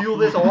just it off. peel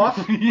this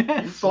off?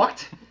 Yes. You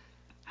fucked?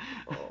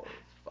 Oh,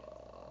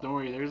 fuck. Don't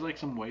worry, there's like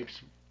some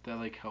wipes that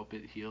like help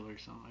it heal or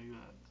something like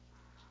that.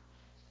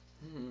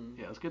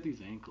 Yeah, let's get these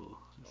ankle.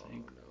 This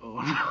ankle. No.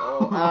 Oh, no.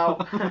 Oh,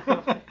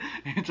 ow.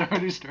 It's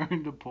already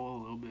starting to pull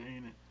a little bit,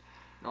 ain't it?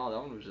 No, that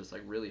one was just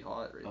like really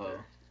hot right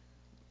there.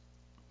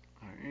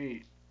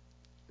 Alright.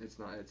 It's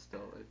not, it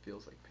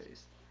feels like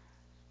paste.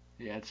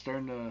 Yeah, it's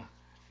starting to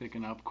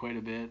thicken up quite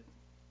a bit.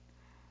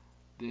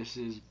 This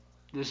is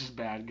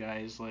bad,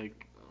 guys.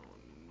 Like.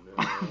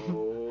 Oh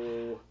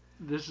no.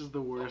 This is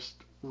the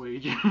worst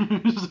wager.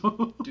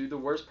 So. Dude, the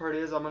worst part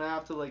is I'm gonna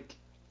have to like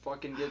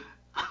fucking get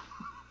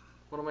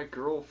one of my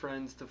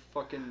girlfriends to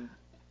fucking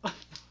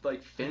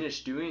like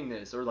finish doing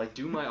this, or like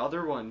do my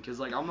other one, cause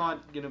like I'm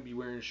not gonna be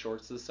wearing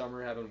shorts this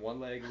summer, having one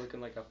leg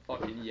looking like a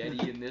fucking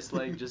yeti and this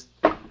leg just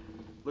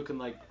looking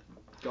like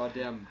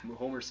goddamn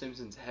Homer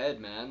Simpson's head,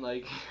 man.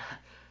 Like,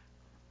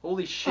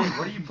 holy shit,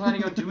 what are you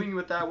planning on doing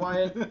with that,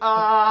 Wyatt?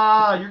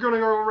 You're gonna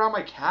go around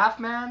my calf,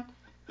 man?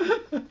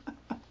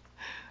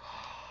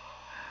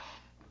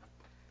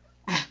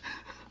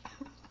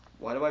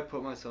 Why do I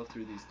put myself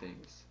through these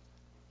things?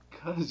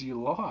 Cause you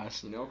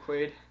lost. You know,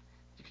 Quaid,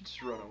 you could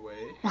just run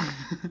away.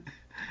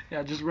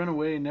 Yeah, just run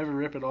away and never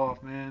rip it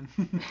off, man.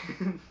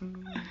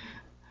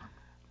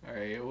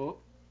 Alright, well,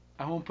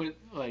 I won't put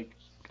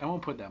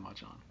that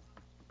much on.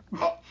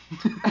 Oh.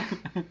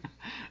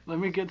 Let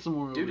me get some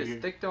more Dude, over it's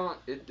here. thick on.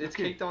 It's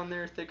Okay. caked on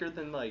there thicker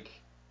than like.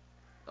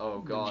 Oh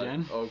god.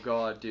 Jen? Oh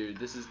god, dude,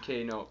 this is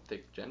no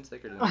thick. Jen's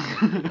thicker than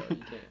Jen, you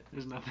can't.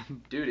 There's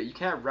nothing. Dude, you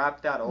can't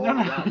wrap that all No,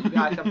 no. around. You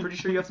guys, I'm pretty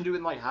sure you have to do it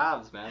in like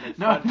halves, man. Like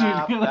No, front dude,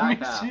 half, let back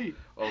me half. see.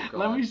 Oh god.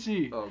 Let me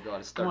see. Oh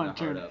god, it's Come starting on,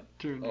 to hard turn up. it.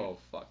 Turn it. Oh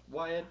fuck,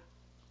 Wyatt.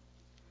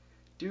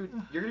 Dude,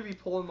 you're gonna be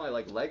pulling my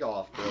like leg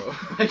off, bro.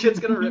 Like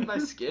it's gonna rip my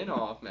skin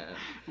off, man.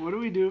 What do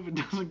we do if it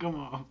doesn't come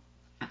off?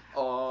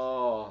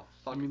 Oh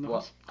fuck. I mean, the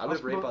Well, I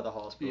live right hospital? by the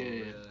hospital.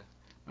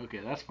 Yeah. Okay,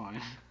 that's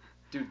fine.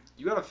 Dude,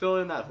 you gotta fill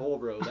in that hole,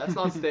 bro. That's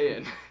not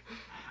staying.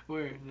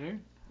 Where? There?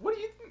 What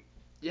do you think?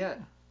 Yeah.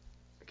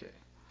 Okay,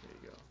 there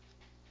you go.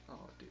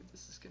 Oh, dude,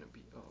 this is gonna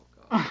be. Oh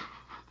god.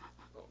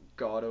 Oh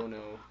god. Oh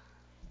no.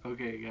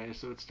 Okay, guys,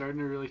 so it's starting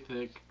to really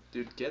thick.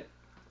 Dude,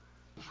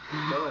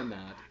 fill in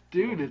that.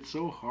 Dude, it's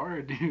so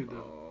hard, dude.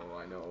 Oh,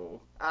 I know.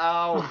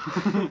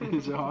 Ow.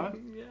 Is it hot?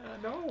 Yeah.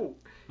 No.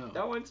 No.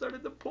 That one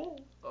started to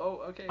pull.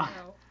 Oh, okay.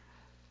 Now.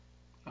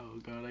 Oh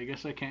god, I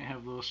guess I can't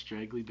have little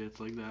straggly bits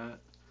like that.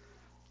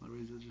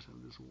 Otherwise I'll just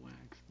have this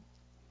wax.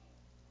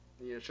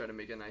 You gonna try to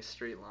make a nice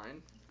straight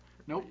line?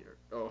 Nope.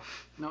 Oh.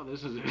 No,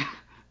 this is it. Here,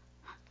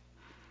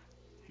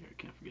 I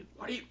can't forget.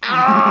 What are you?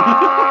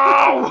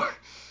 Ow!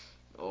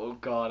 Oh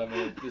god,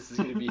 this is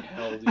gonna be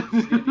hell, dude.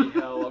 This is gonna be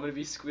hell. I'm gonna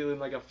be squealing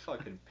like a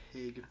fucking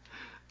pig.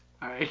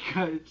 Alright,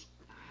 guys.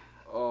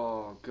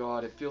 Oh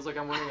god, it feels like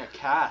I'm wearing a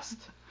cast.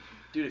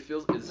 Dude,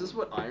 is this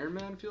what Iron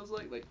Man feels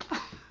like? Like,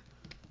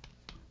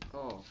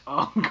 oh.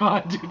 Oh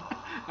god, dude.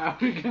 How are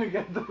we gonna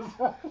get this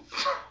off?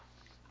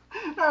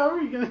 How are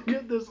we gonna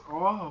get this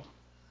off?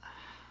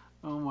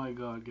 Oh my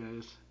god,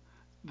 guys.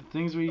 The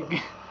things we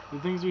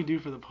do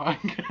for the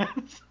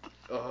podcast.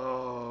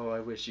 Oh, I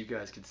wish you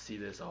guys could see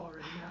this all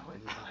right now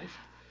in live.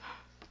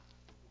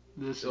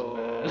 This is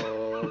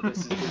Oh, bad.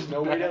 there's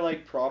no way to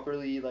like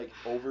properly like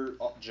over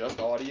just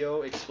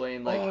audio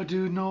explain like. Oh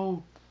dude,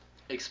 no.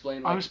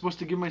 Explain I like. was supposed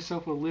to give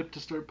myself a lip to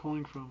start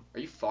pulling from. Are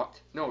you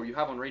fucked? No, you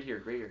have one right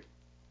here, right here.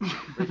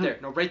 Right there.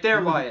 No, right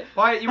there, Wyatt.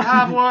 Wyatt, you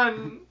have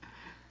one.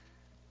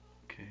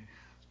 Okay.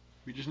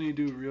 We just need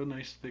to do a real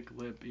nice thick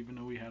lip, even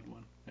though we had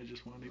one. I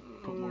just wanted to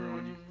put more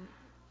on you.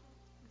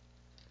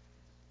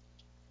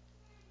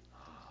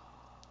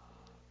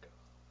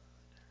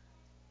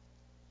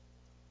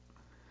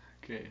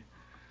 Okay.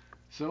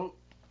 So,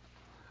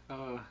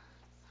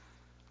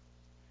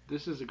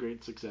 this is a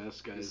great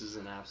success, guys. This is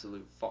an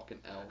absolute fucking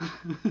L.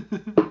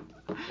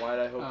 Wyatt,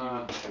 I hope you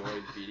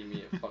enjoyed beating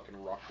me at fucking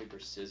rock, paper,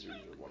 scissors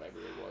or whatever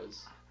it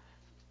was.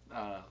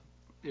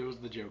 It was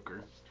the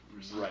Joker.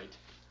 Right.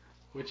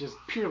 Which is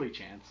purely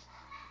chance.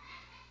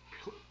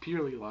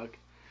 Purely luck.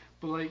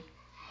 But, like,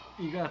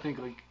 you gotta think,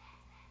 like,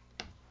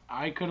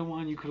 I could have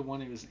won, you could have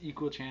won. It was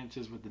equal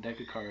chances with the deck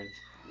of cards.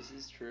 This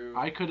is true.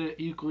 I could have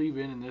equally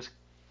been in this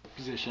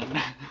position.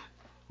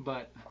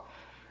 But,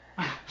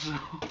 so,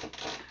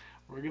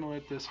 we're gonna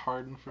let this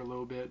harden for a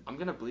little bit. I'm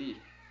gonna bleed.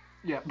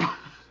 Yeah.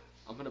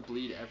 I'm gonna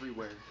bleed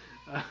everywhere.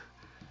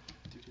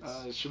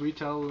 Dude, should we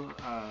tell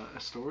a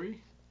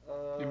story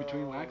in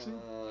between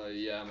waxing?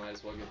 Yeah, I might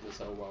as well get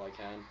this out while I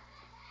can.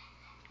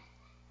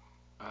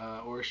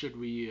 Or should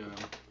we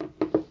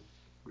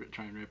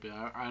try and rip it?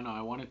 I don't know.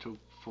 I want it to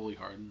fully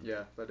harden.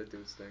 Yeah, let it do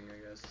its thing, I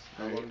guess.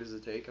 How long does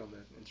it take on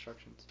the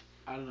instructions?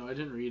 I don't know. I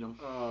didn't read them.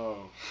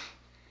 Oh.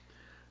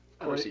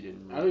 Of course you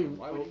didn't read them.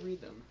 Why would you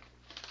read them?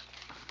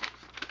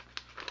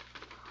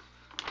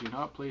 Do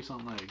not place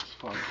on legs.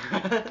 Fuck.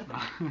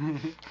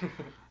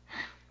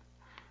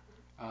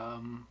 I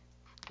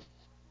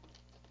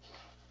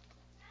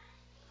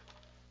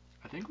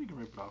think we can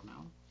rip it off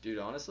now. Dude,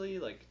 honestly,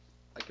 like,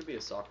 I could be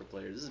a soccer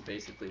player. This is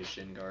basically a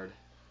shin guard.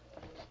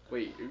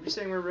 Wait, are you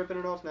saying we're ripping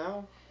it off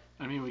now?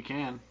 I mean, we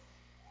can.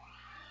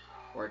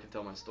 Or I can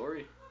tell my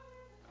story.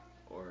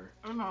 Or...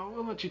 Oh, no,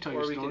 we'll let you tell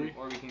your story.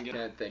 Or we can get...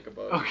 Can't think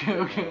about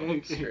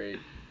okay. Straight.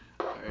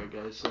 Alright,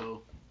 guys,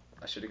 so...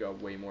 I should have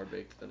got way more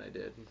baked than I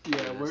did.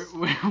 Yeah,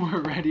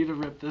 we're ready to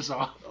rip this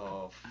off.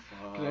 Oh,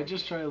 fuck. Can I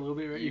just try a little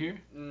bit right here?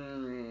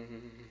 Mm.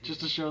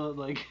 Just to show,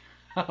 like,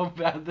 how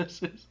bad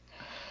this is.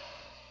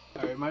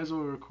 Alright, might as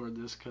well record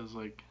this, because,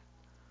 like...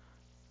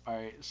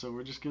 Alright, so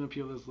we're just gonna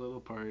peel this little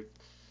part.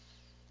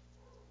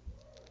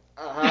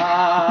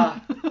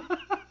 Ah!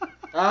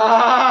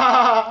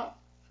 Ah!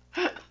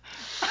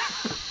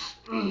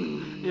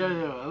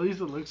 Yeah, at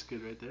least it looks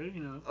good right there,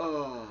 you know.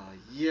 Oh,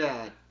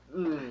 yeah.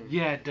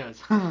 Yeah, it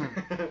does.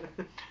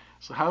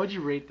 So how would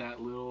you rate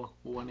that little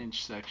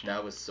 1-inch section?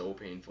 That was so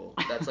painful.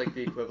 That's like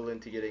the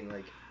equivalent to getting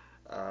like,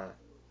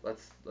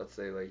 let's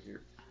say like your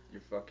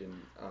fucking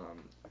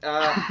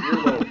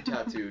earlobe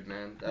tattooed,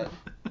 man. That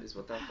is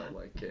what that felt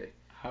like. Okay.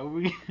 How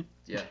we?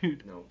 Yeah.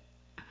 Dude. No.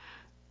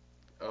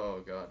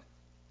 Oh god.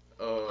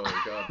 Oh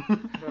god.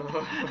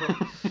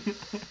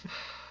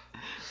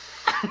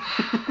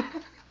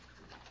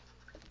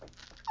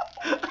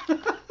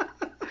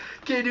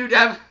 Okay, dude.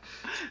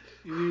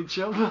 You need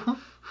choco?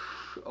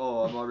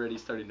 Oh, I'm already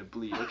starting to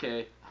bleed.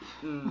 Okay.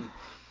 Are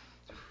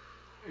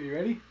you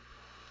ready?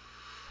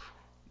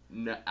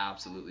 No,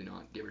 absolutely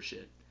not. Give her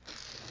shit.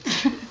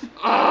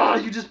 Ah,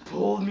 you just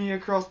pulled me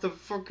across the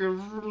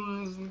fucking.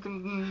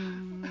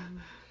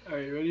 Are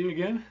you ready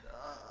again?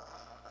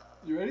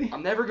 You ready?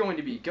 I'm never going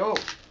to be. Go.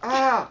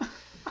 Ah.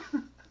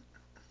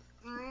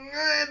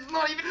 It's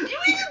not even doing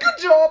a good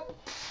job.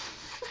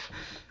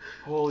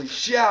 Holy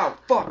shit!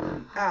 Fuck!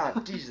 Ah,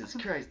 Jesus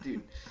Christ,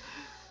 dude.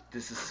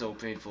 This is so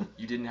painful.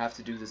 You didn't have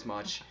to do this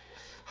much.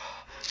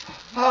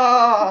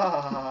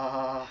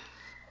 Ah!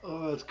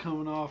 Oh, it's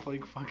coming off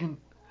like fucking...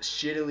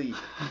 Shittily.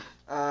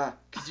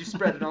 Cause you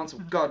spread it on so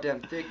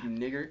goddamn thick, you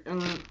nigger.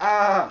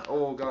 Ah!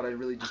 Oh god, I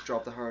really just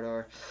dropped the hard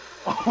R.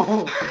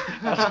 Oh,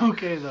 that's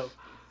okay though.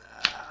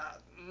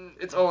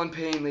 It's all in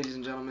pain, ladies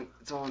and gentlemen.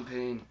 It's all in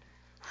pain.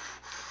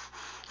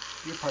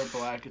 You're part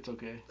black, it's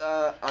okay.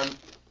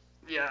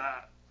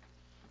 Yeah.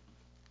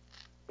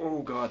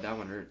 Oh god, that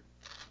one hurt.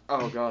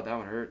 Oh god, that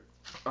one hurt.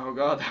 Oh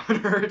god, that one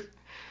hurt.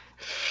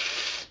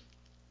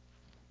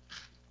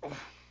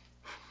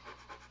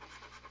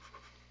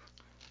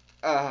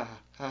 I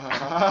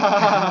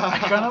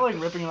kind of like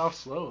ripping it off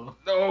slow.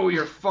 Oh,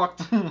 you're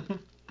fucked.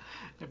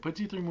 It puts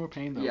you through more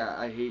pain though. Yeah,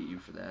 I hate you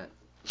for that.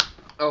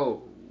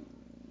 Oh.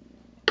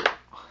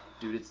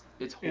 Dude,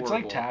 it's horrible. It's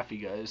like taffy,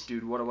 guys.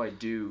 Dude, what do I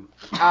do?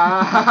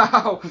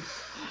 Ow!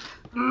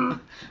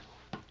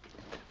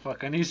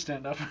 Fuck, I need to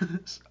stand up for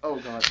this. Oh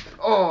god.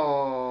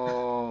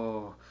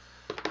 Oh.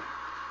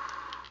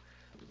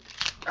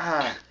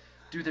 Ah.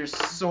 Dude, there's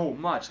so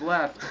much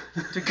left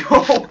to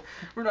go.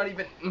 We're not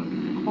even.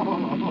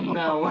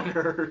 That one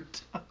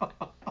hurt.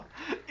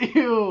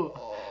 Ew.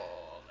 Oh,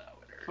 that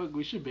one hurt. Fuck,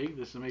 we should bake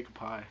this and make a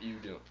pie. You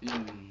don't.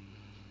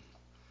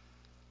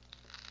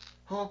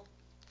 Huh?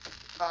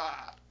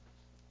 Ah.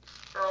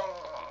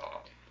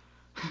 Oh.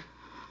 I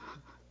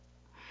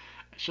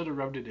should have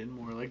rubbed it in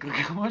more. Like, look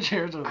how much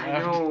hairs are left. I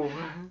know.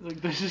 Like,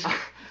 this is.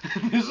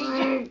 This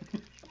is.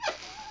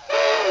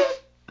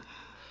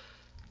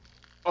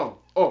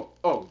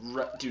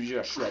 Dude, you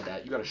gotta shred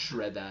that. You gotta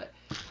shred that.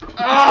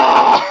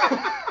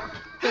 Ah!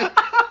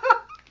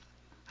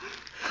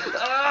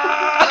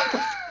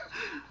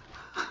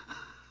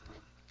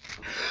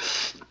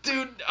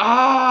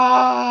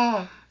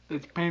 Ah!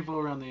 It's painful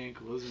around the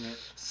ankle, isn't it?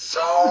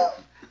 So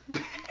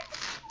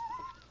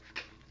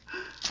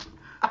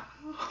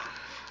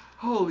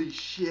holy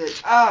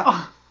shit.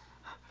 Ah!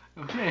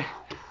 Okay.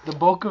 The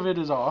bulk of it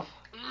is off.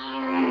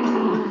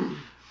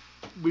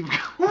 We've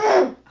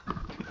got...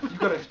 You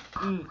gotta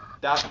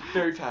that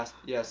very fast.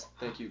 Yes,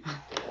 thank you.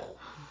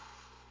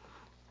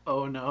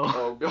 Oh no.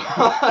 Oh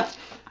god.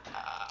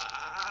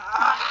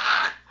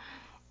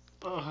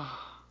 Oh.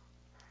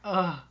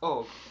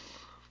 Oh.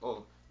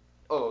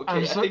 Oh, okay.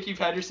 I'm I so- think you've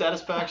had your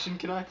satisfaction.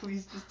 Can I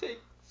please just take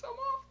some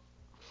off?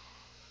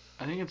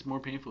 I think it's more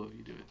painful if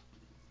you do it.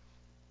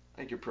 I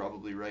think you're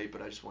probably right,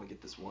 but I just want to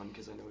get this one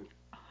because I know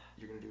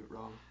you're gonna do it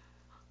wrong.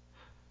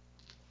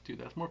 Dude,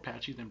 that's more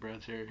patchy than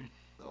Brad's hair.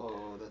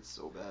 Oh, that's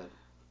so bad.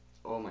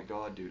 Oh my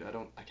god, dude.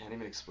 I can't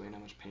even explain how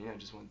much pain I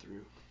just went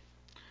through.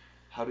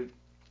 How do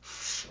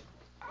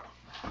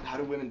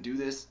women do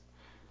this?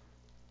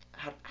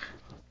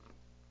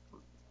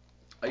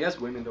 I guess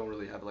women don't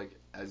really have like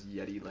as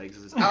yeti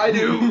legs as I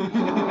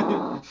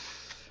do.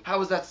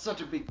 How is that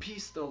such a big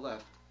piece still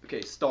left?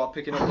 Okay, stop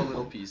picking up the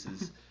little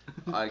pieces.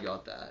 I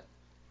got that.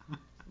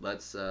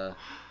 Let's Oh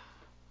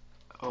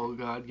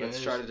god, guys.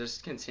 let's try to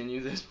just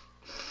continue this.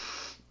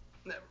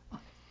 Never.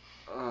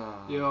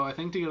 Yo, I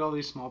think to get all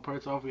these small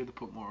parts off, we had to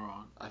put more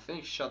on. I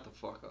think shut the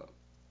fuck up.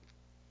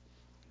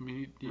 I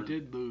mean, you We're-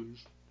 did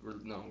lose. We're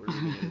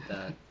leaving it at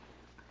that.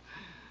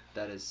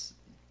 That is.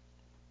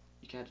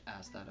 You can't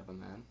ask that of a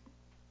man.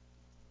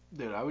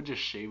 Dude, I would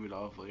just shave it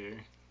off later.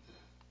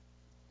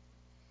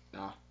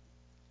 Nah.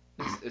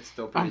 It's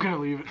still pretty. I'm gonna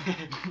leave it.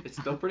 It's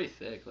still pretty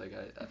thick. Like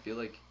I feel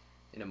like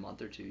in a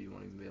month or two you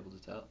won't even be able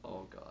to tell.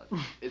 Oh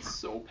god. It's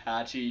so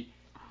patchy.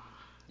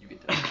 You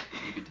could tell.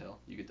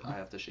 You could tell. I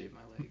have to shave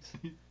my legs.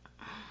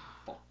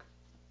 Fuck.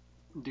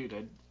 Dude,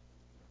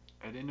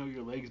 I didn't know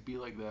your legs be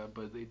like that,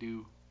 but they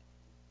do.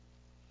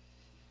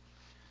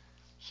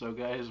 So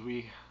guys,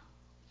 we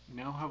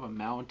now have a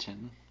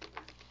mountain.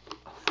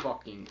 A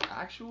fucking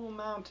actual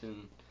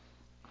mountain.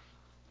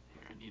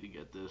 Here, I need to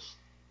get this,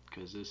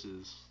 because this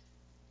is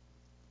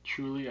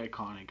truly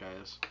iconic,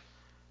 guys.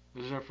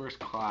 This is our first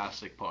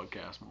classic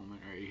podcast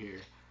moment right here.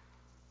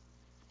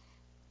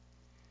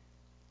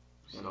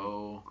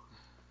 So,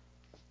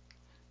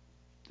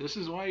 this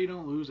is why you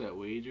don't lose at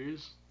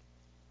wagers,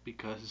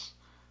 because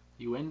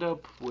you end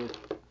up with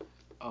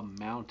a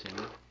mountain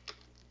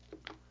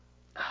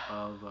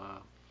of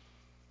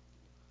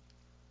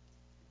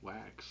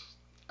wax.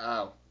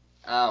 Ow.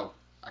 Ow.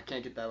 I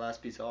can't get that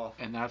last piece off.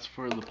 And that's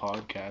for the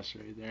podcast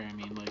right there. I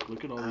mean, like,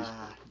 look at all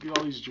Ah.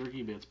 these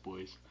jerky bits,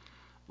 boys.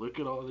 Look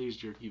at all these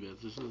jerky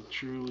bits. This is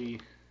truly.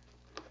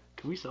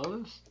 Can we sell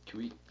this? Can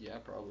we? Yeah,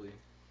 probably.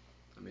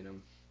 I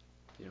mean,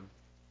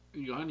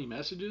 You got any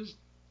messages?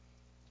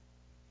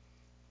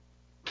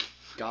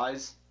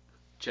 guys,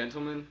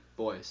 gentlemen,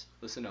 boys,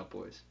 listen up,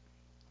 boys.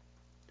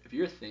 If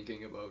you're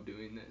thinking about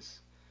doing this,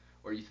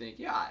 or you think,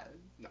 yeah,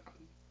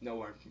 no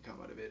harm can come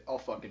out of it, I'll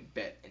fucking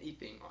bet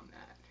anything on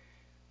that.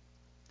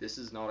 This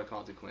is not a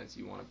consequence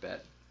you want to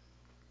bet.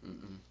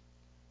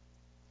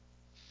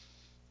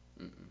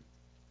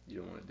 You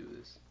don't want to do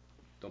this.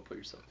 Don't put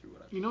yourself through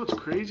what I've You know what's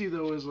crazy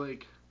though is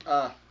like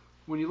Ah.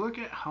 when you look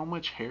at how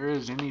much hair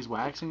is in these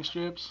waxing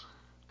strips,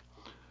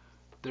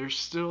 there's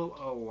still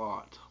a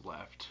lot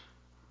left.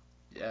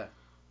 Yeah.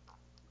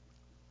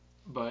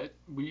 But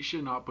we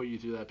should not put you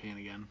through that pain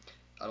again.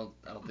 I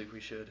don't think we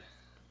should,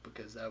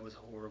 because that was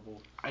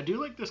horrible. I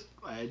do like this.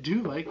 I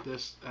do like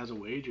this as a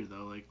wager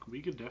though. Like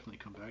we could definitely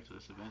come back to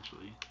this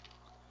eventually.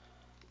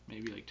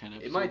 Maybe like 10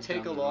 episodes. It might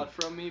take down a the lot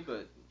road. from me,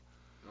 but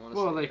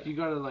honestly, Well, like yeah. you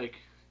gotta like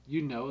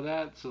you know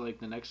that, so like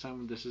the next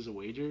time this is a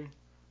wager,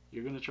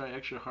 you're gonna try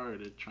extra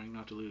hard at trying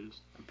not to lose.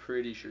 I'm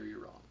pretty sure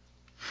you're wrong.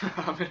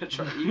 I'm gonna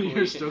try You're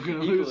equally, still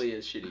gonna equally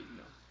as shitty.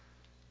 No.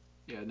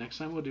 Yeah, next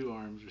time we'll do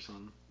arms or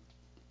something.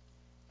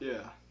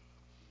 Yeah.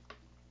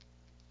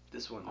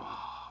 This one,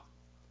 Oh,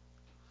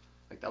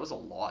 like that was a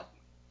lot.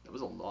 That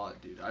was a lot,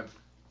 dude. I've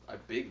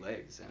big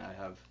legs and I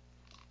have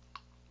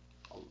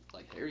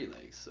like hairy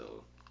legs,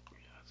 so yeah,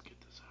 let's get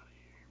this out of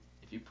here.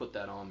 if you put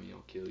that on me,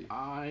 I'll kill you.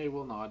 I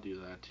will not do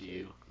that to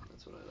you.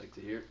 That's what I like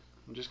to hear.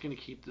 I'm just gonna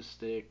keep the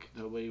stick.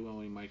 That way, when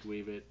we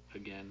microwave it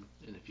again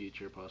in the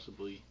future,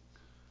 possibly.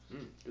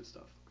 Good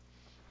stuff.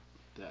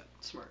 That.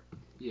 Smart.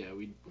 Yeah,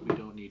 we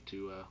don't need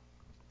to.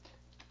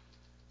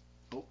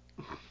 Oh,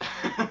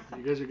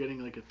 you guys are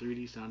getting like a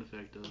 3D sound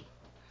effect of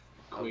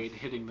Quaid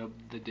hitting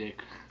the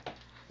dick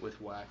With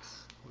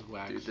wax. with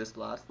wax. Dude, this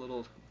last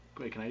little.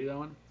 Wait, can I do that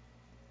one?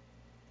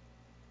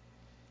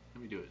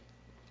 Let me do it.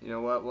 You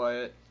know what,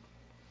 Wyatt?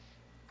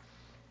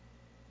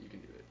 You can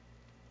do it.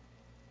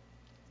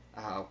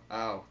 Ow,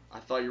 ow. I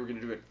thought you were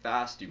gonna do it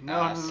fast, you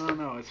ass.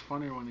 No. It's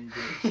funnier when you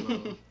do it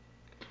slow.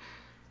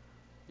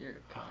 You're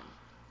a cunt.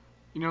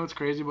 You know what's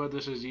crazy about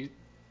this is you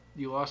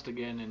lost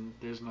again, and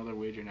there's another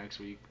wager next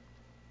week,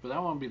 but that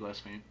one will be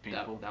less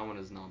painful. That one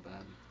is not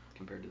bad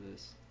compared to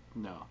this.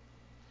 No.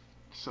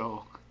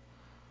 So,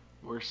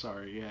 we're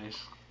sorry, guys.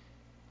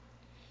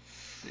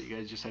 That you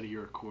guys just had to hear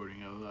a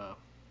recording of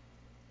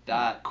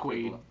That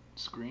Quaid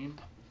scream.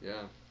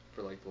 Yeah,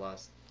 for like the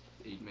last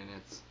 8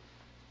 minutes.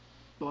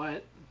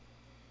 But,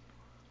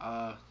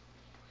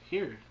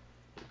 here.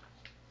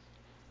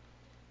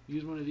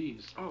 Use one of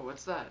these. Oh,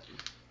 what's that?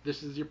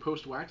 This is your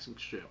post-waxing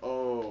strip.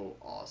 Oh,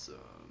 awesome.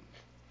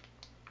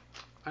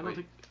 I don't Wait.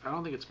 think I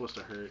don't think it's supposed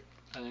to hurt.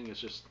 I think it's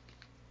just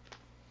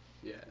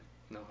Yeah.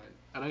 No,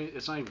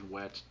 it's not even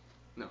wet.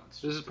 no.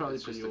 It's This just, is probably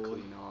it's just pretty to old.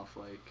 clean off,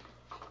 like.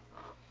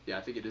 Yeah,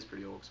 I think it is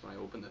pretty old. Cause when I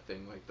opened the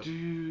thing, like the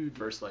Dude.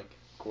 first like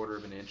quarter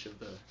of an inch of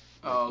the.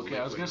 Oh, like, okay.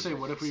 I was liquid gonna say, like,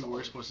 what if we were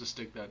solid. supposed to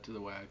stick that to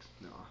the wax?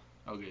 No,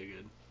 Okay,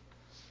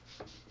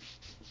 good.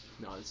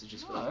 no. This is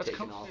just for No, like, that's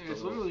taking off the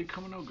it's little, literally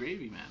coming out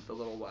gravy, man. the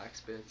little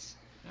wax bits.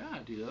 Yeah,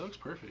 dude, that looks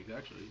perfect,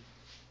 actually.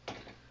 Are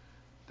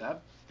That's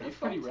you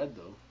pretty fucked? red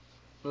though.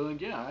 But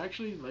like, yeah, I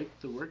actually like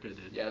the work I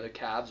did. Yeah, the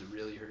calves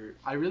really hurt.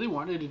 I really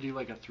wanted to do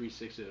like a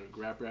 360, like,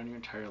 wrap around your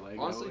entire leg.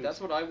 Honestly,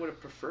 that's what I would have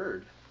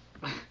preferred.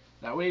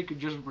 That way you could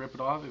just rip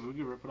it off. If we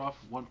could rip it off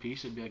one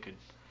piece, it'd be like a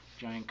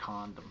giant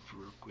condom for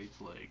Quaid's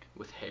leg.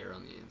 With hair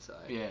on the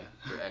inside. Yeah.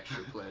 For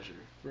extra pleasure.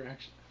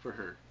 For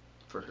her.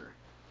 For her.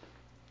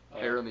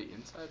 Hair on the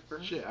inside for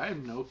her? Shit, I have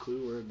no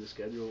clue where the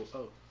schedule.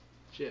 Oh,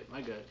 shit,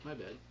 my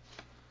bad.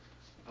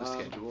 The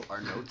schedule,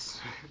 our notes.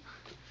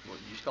 Well,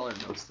 you should call our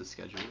notes the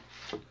schedule.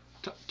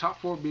 Top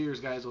 4 beers,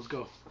 guys. Let's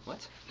go.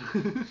 What?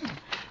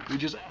 We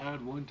just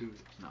add one to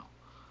it.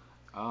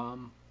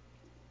 No.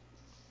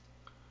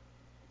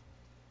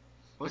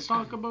 Let's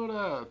talk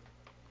about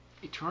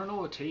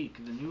Eternal Atake,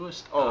 the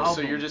newest Oh, so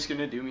album. you're just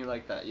gonna do me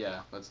like that?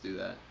 Yeah, let's do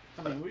that.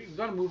 I mean, we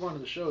gotta move on to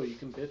the show. You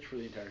can bitch for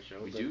the entire show.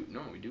 We do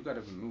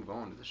gotta move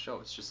on to the show.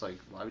 It's just like,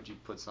 why would you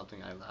put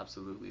something I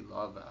absolutely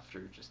love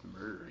after just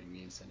murdering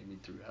me and sending me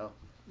through hell?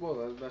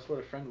 Well, that's what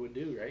a friend would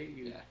do, right?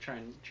 You Yeah. try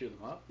and cheer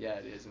them up. Yeah,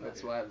 it is, and that's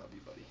Okay. why I love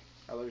you, buddy.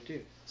 I love it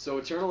too. So,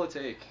 Eternal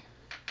Atake.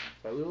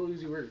 By Lil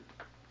Uzi Vert.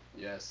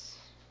 Yes.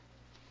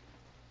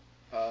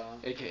 Uh,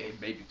 AKA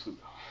Baby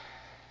Pluto.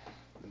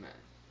 The man.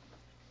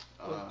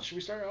 well, should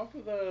we start off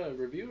with a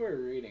review or a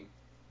rating?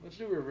 Let's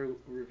do a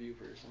review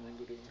first, and then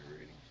go do our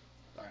ratings.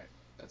 Alright,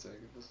 that's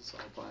a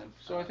solid plan.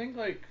 So I think,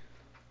 like,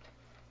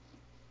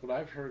 what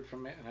I've heard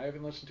from it, and I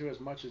haven't listened to as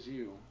much as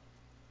you,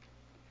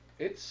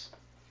 it's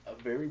a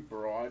very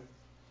broad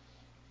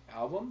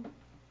album,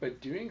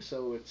 but doing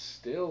so, it's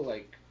still,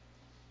 like,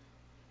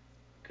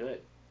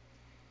 good.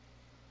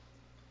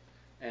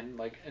 And,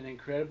 like, an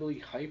incredibly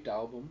hyped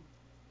album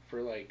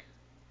for, like,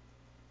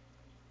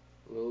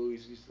 Lil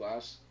Uzi's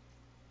last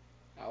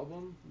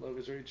album, Love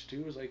Is Rage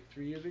 2, was like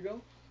 3 years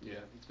ago. Yeah,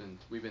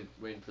 we've been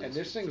waiting for And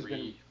this this for thing's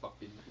 3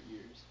 fucking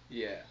years.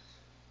 Yeah.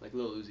 Like,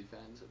 Lil Uzi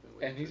fans have been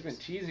waiting And he's for been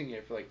this. teasing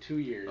it for like 2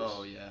 years.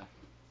 Oh, yeah. And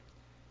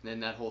then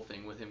that whole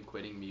thing with him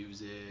quitting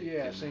music.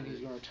 Yeah, and saying he's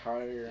going to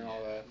retire and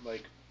all that.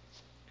 Like,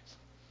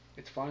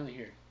 it's finally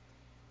here.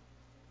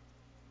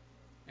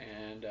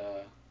 And,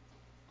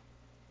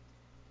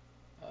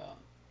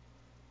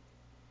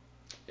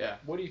 yeah.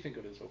 what do you think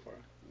of it so far?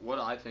 What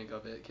I think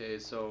of it, okay,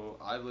 so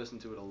I've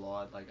listened to it a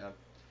lot. Like, I've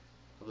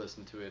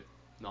listened to it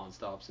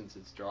nonstop since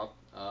it's dropped.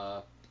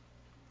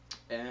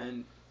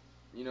 And,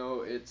 you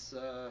know, it's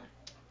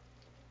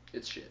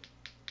shit.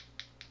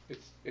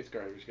 It's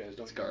garbage, guys.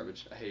 Don't It's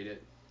garbage. I hate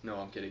it. No,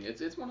 I'm kidding.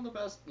 It's one of the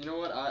best. You know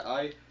what?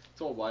 I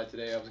told Wyatt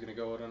today I was gonna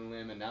go out on a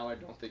limb, and now I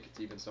don't think it's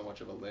even so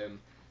much of a limb.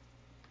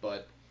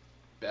 But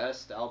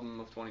best album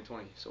of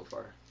 2020 so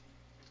far,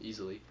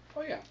 easily.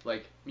 Oh yeah.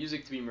 Like,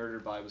 Music to Be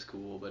Murdered By was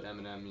cool, but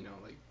Eminem, you know,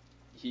 like,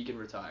 he can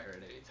retire at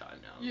any time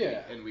now.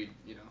 Yeah. And we,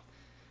 you know.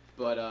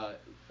 But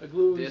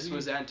this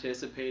was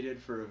anticipated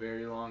for a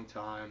very long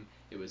time.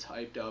 It was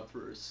hyped up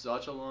for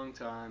such a long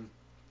time,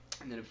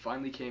 and then it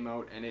finally came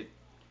out, and it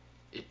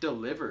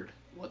delivered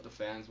what the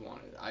fans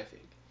wanted, I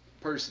think,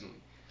 personally,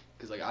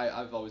 because like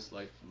I've always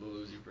liked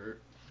Lil Uzi Vert,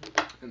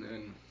 and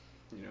then,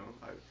 you know,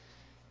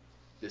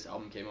 this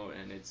album came out,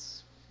 and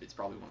it's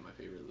probably one of my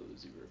favorite Lil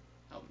Uzi Vert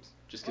albums,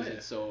 just because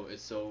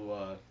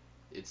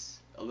it's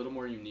a little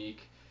more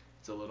unique,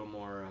 it's a little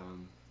more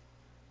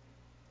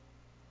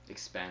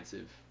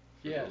expansive.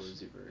 For Yes. Lil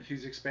Uzi Vert.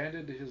 He's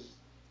expanded his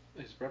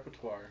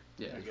repertoire.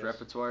 Yeah, I his guess.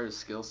 repertoire, his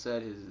skill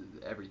set, his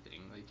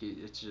everything. Like,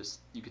 it's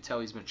just, you could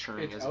tell he's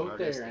maturing It's as an out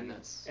artist, there, and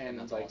that's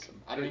like,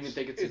 awesome. I don't even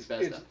think it's his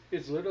best stuff.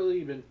 It's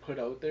literally been put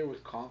out there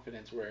with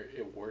confidence where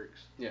it works.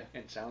 Yeah.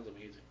 And sounds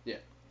amazing.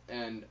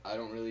 And I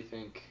don't really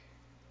think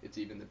it's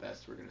even the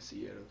best we're gonna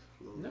see out of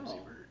Lil Uzi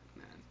Vert,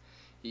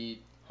 man.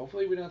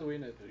 Hopefully we don't have to wait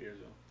another 2 years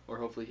though. Or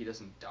hopefully he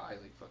doesn't die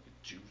like fucking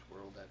Juice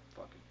WRLD, that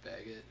fucking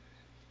faggot.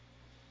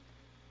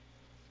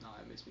 Nah,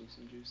 it makes me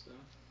some juice though.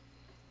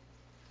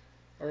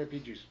 R.I.P.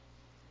 Juice.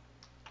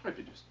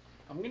 R.I.P. Juice.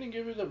 I'm gonna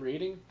give it a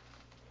rating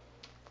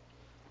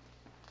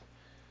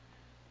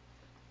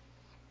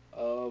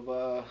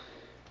of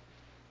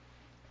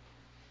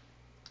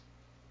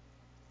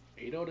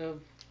 8 out of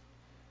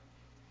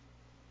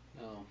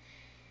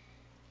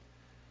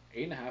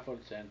 8.5 out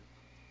of 10.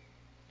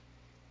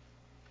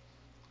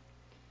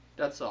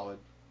 That's solid.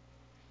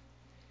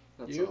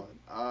 That's You? solid.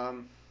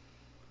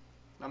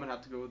 I'm gonna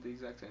have to go with the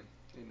exact same.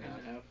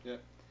 8.5. Yeah.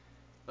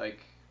 Like,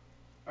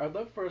 I'd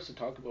love for us to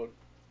talk about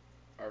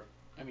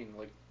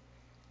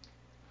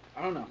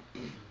I don't know.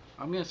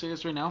 I'm gonna say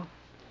this right now.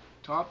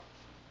 Top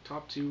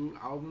 2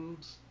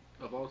 albums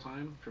of all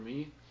time for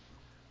me.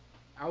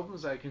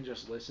 Albums I can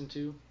just listen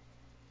to,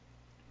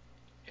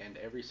 and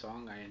every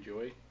song I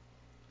enjoy.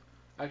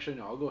 Actually,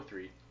 no, I'll go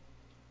 3.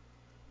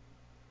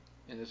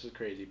 And this is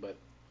crazy, but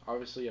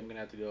obviously I'm gonna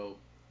have to go.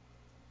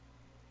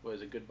 What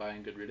is it? Goodbye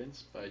and Good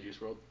Riddance by Juice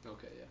WRLD.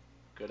 Okay, yeah.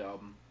 Good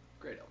album.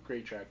 Great album.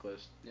 Great track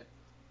list. Yeah.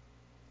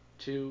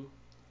 2,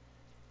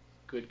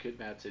 Good Kid,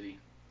 Mad City.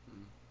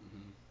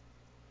 Mm-hmm.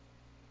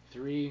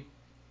 3,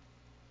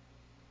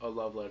 A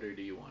Love Letter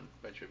to You One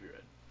by Trippie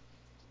Redd.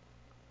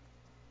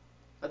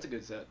 That's a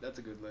good set. That's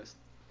a good list.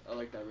 I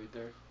like that right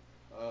there.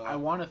 I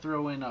want to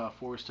throw in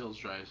Forest Hills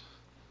Drive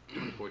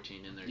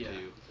 2014 in there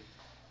too.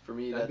 For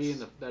me,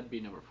 that'd be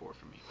number 4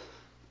 for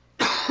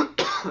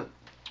me.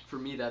 For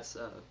me, that's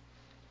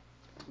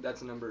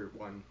number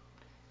 1,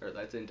 or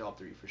that's in top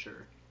 3 for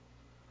sure.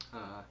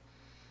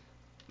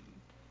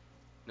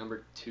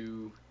 Number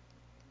 2,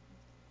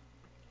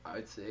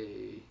 I'd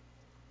say.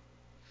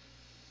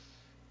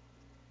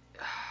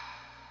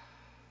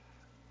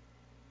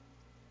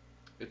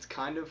 It's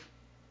kind of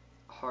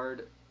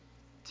hard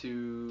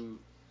to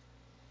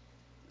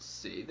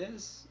say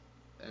this,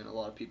 and a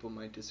lot of people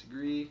might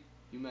disagree.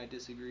 You might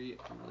disagree.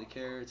 I don't really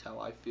care. It's how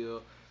I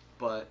feel.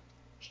 But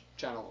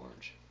Channel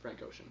Orange,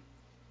 Frank Ocean.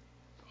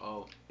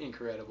 Oh,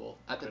 Incredible.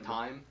 At the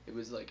time, it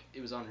was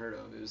unheard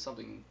of. It was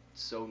something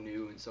so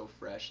new and so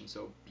fresh and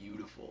so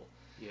beautiful.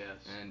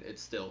 yes. And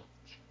it's still,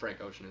 Frank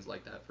Ocean is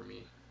like that for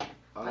me.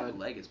 My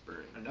leg is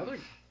burning.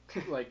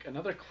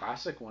 Another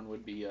classic one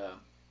would be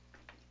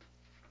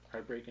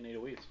Heartbreak in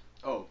 808s.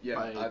 Oh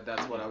yeah,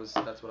 that's what I was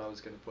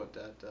gonna put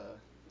at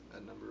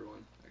number 1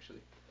 actually.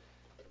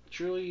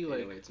 Truly,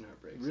 like, 808s and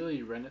Heartbreaks.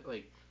 really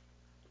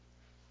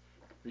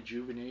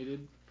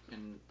rejuvenated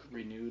and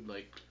renewed,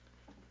 like,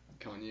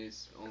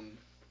 Kanye's own.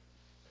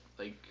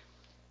 Like,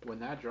 when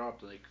that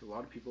dropped, like, a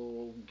lot of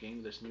people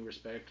gained this new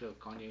respect of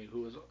Kanye,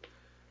 who was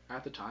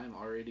at the time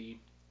already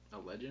a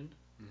legend.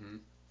 Mm-hmm.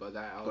 But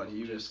that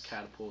album just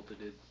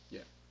catapulted it.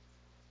 Yeah.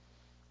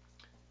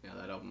 Yeah,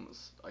 that album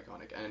was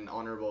iconic. And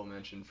honorable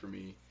mention for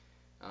me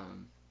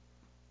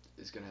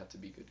is gonna have to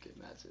be Good Kid,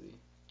 Mad City.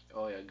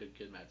 Oh yeah, Good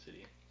Kid, Mad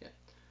City. Yeah.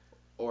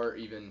 Or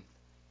even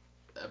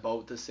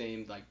about the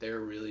same, like they're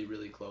really,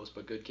 really close,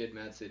 but Good Kid,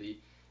 Mad City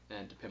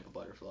and To Pimp a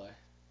Butterfly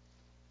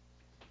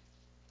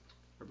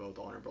are both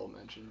honorable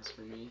mentions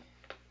for me.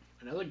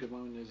 Another good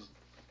one is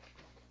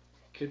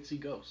Kids See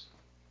Ghosts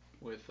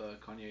with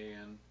Kanye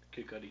and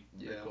Kid Cudi.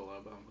 Yeah. Their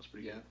collab album was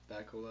pretty good. Yeah,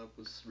 that collab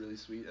was really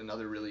sweet.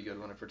 Another really good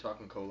one, if we're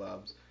talking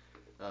collabs,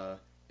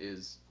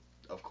 is,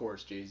 of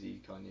course,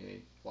 Jay-Z,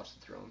 Kanye, Watch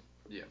the Throne.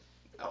 Yeah.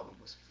 Album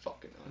was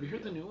fucking unreal. Have you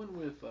heard the new one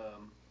with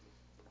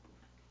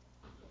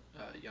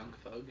Young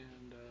Thug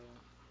and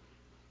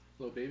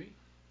Lil Baby?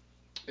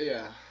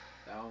 Yeah.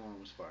 That one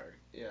was fire.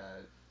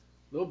 Yeah.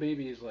 Lil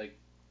Baby is like...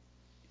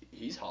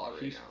 He's hot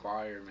right now. He's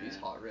fire, man. He's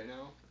hot right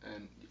now,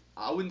 and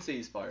I wouldn't say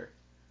he's fire.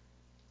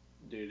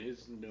 Dude,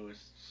 his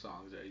newest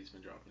songs that he's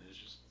been dropping is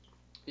just...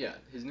 Yeah,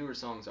 his newer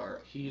songs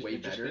are way better.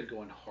 He's just been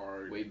going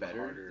hard. Way better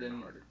harder than...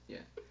 and harder.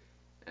 Yeah.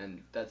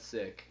 And that's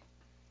sick.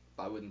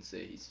 I wouldn't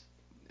say he's...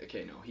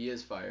 Okay, no, he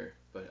is fire,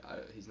 but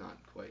he's not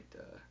quite,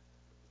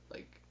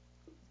 like...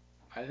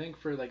 I think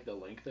for, like, the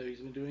length that he's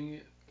been doing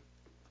it,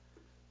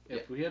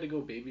 if we had to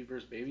go baby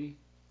versus baby,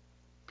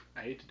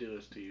 I hate to do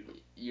this to you.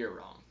 You're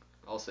wrong.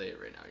 I'll say it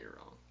right now, you're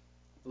wrong.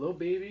 Lil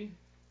Baby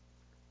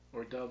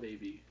or Da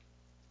Baby?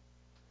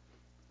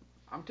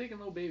 I'm taking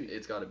Lil Baby.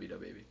 It's gotta be Da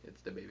Baby.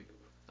 It's Da Baby.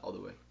 All the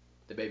way.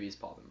 Da Baby's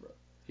popping, bro.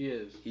 He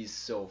is. He's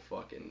so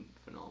fucking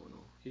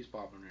phenomenal. He's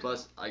popping right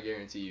Plus, now. I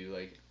guarantee you,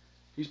 like...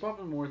 He's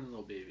popping more than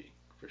Lil Baby,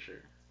 for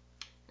sure.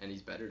 And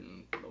he's better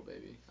than Lil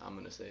Baby. I'm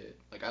gonna say it.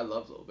 Like, I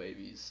love Lil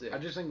Baby. He's sick. I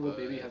just think Lil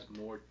Baby has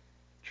more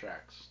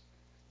tracks.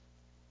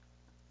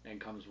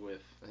 And comes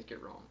with... I think you're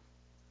wrong.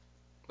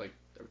 Like,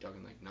 are we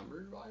talking, like,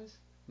 number-wise?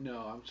 No,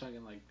 I'm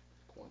talking, like...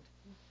 Quantity?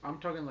 I'm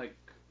talking, like,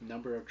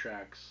 number of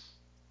tracks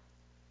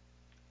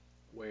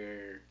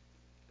where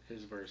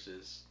his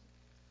verses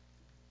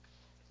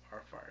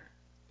are fire.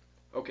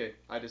 Okay,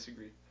 I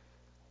disagree.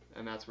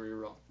 And that's where you're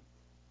wrong.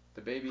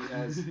 The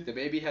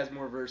Baby has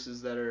more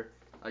verses that are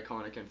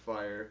iconic and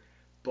fire,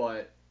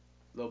 but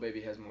Lil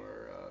Baby has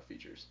more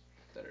features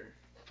that are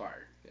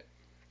fire. Yeah.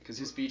 Because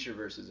his feature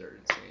verses are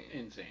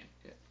insane.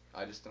 Yeah.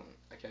 I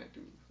can't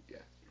do, yeah.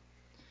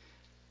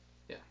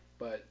 Yeah.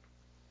 But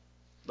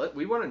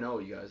we want to know,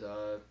 you guys,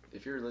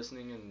 if you're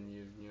listening and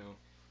you know,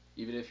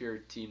 even if you're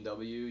Team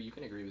W, you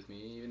can agree with me.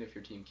 Even if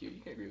you're Team Q,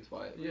 you can agree with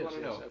Wyatt. We want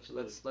to know.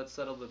 Absolutely. Let's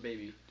settle the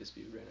Baby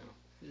dispute right now.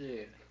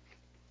 Yeah.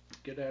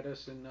 Get at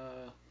us in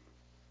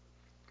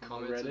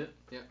comments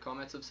Reddit.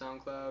 Comments of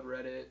SoundCloud,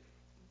 Reddit.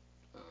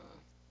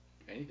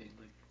 Anything,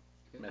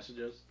 like message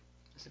us.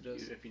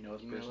 If you know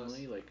us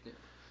personally, like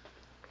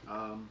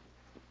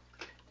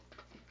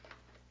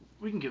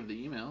we can give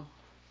the email.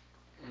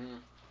 Mm-hmm.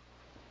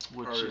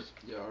 Which is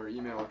our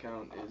email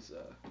account is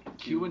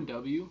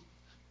QNW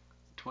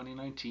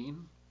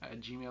 2019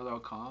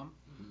 @gmail.com.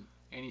 Mm-hmm.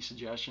 Any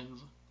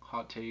suggestions,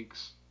 hot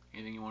takes,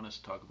 anything you want us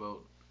to talk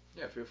about,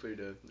 Yeah, feel free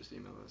to just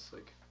email us.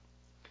 Like,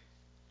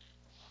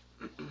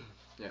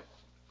 yeah.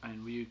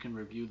 And we can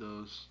review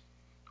those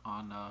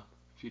on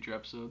future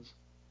episodes.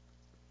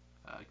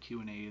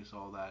 Q&As,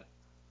 all that.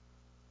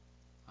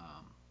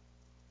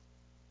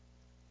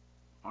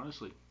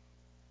 Honestly,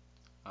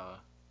 a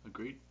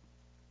great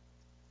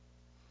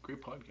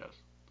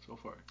podcast so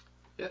far.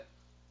 Yeah.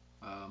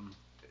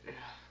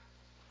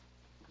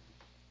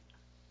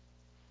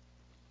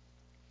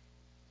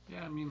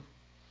 Yeah, I mean,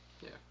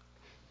 yeah,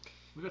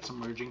 we got some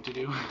merging to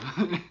do.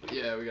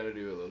 Yeah, we got to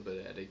do a little bit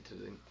of editing to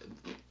the.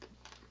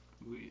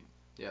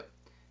 Yep.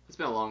 It's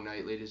been a long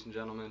night, ladies and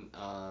gentlemen.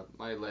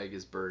 My leg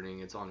is burning.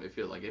 It's on. It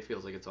feels like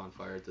it's on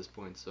fire at this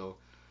point. So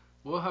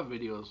we'll have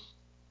videos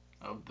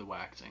of the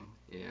waxing.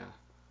 Yeah.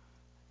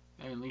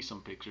 And at least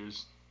some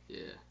pictures.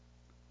 Yeah.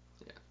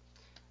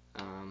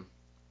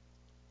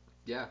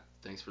 Yeah.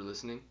 Thanks for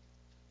listening.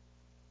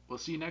 We'll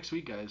see you next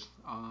week, guys.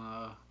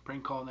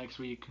 Prank call next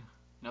week.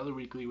 Another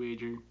weekly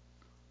wager.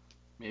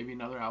 Maybe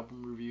another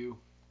album review.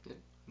 Yeah.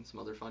 And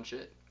some other fun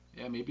shit.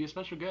 Yeah, maybe a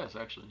special guest,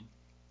 actually.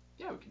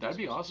 Yeah, we could. That'd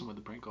be awesome with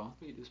the prank call.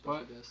 We could do a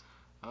special guest.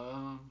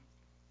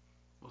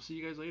 We'll see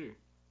you guys later.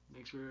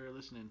 Thanks for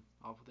listening.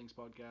 Awful Things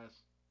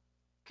Podcast.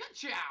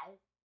 Ka-chow!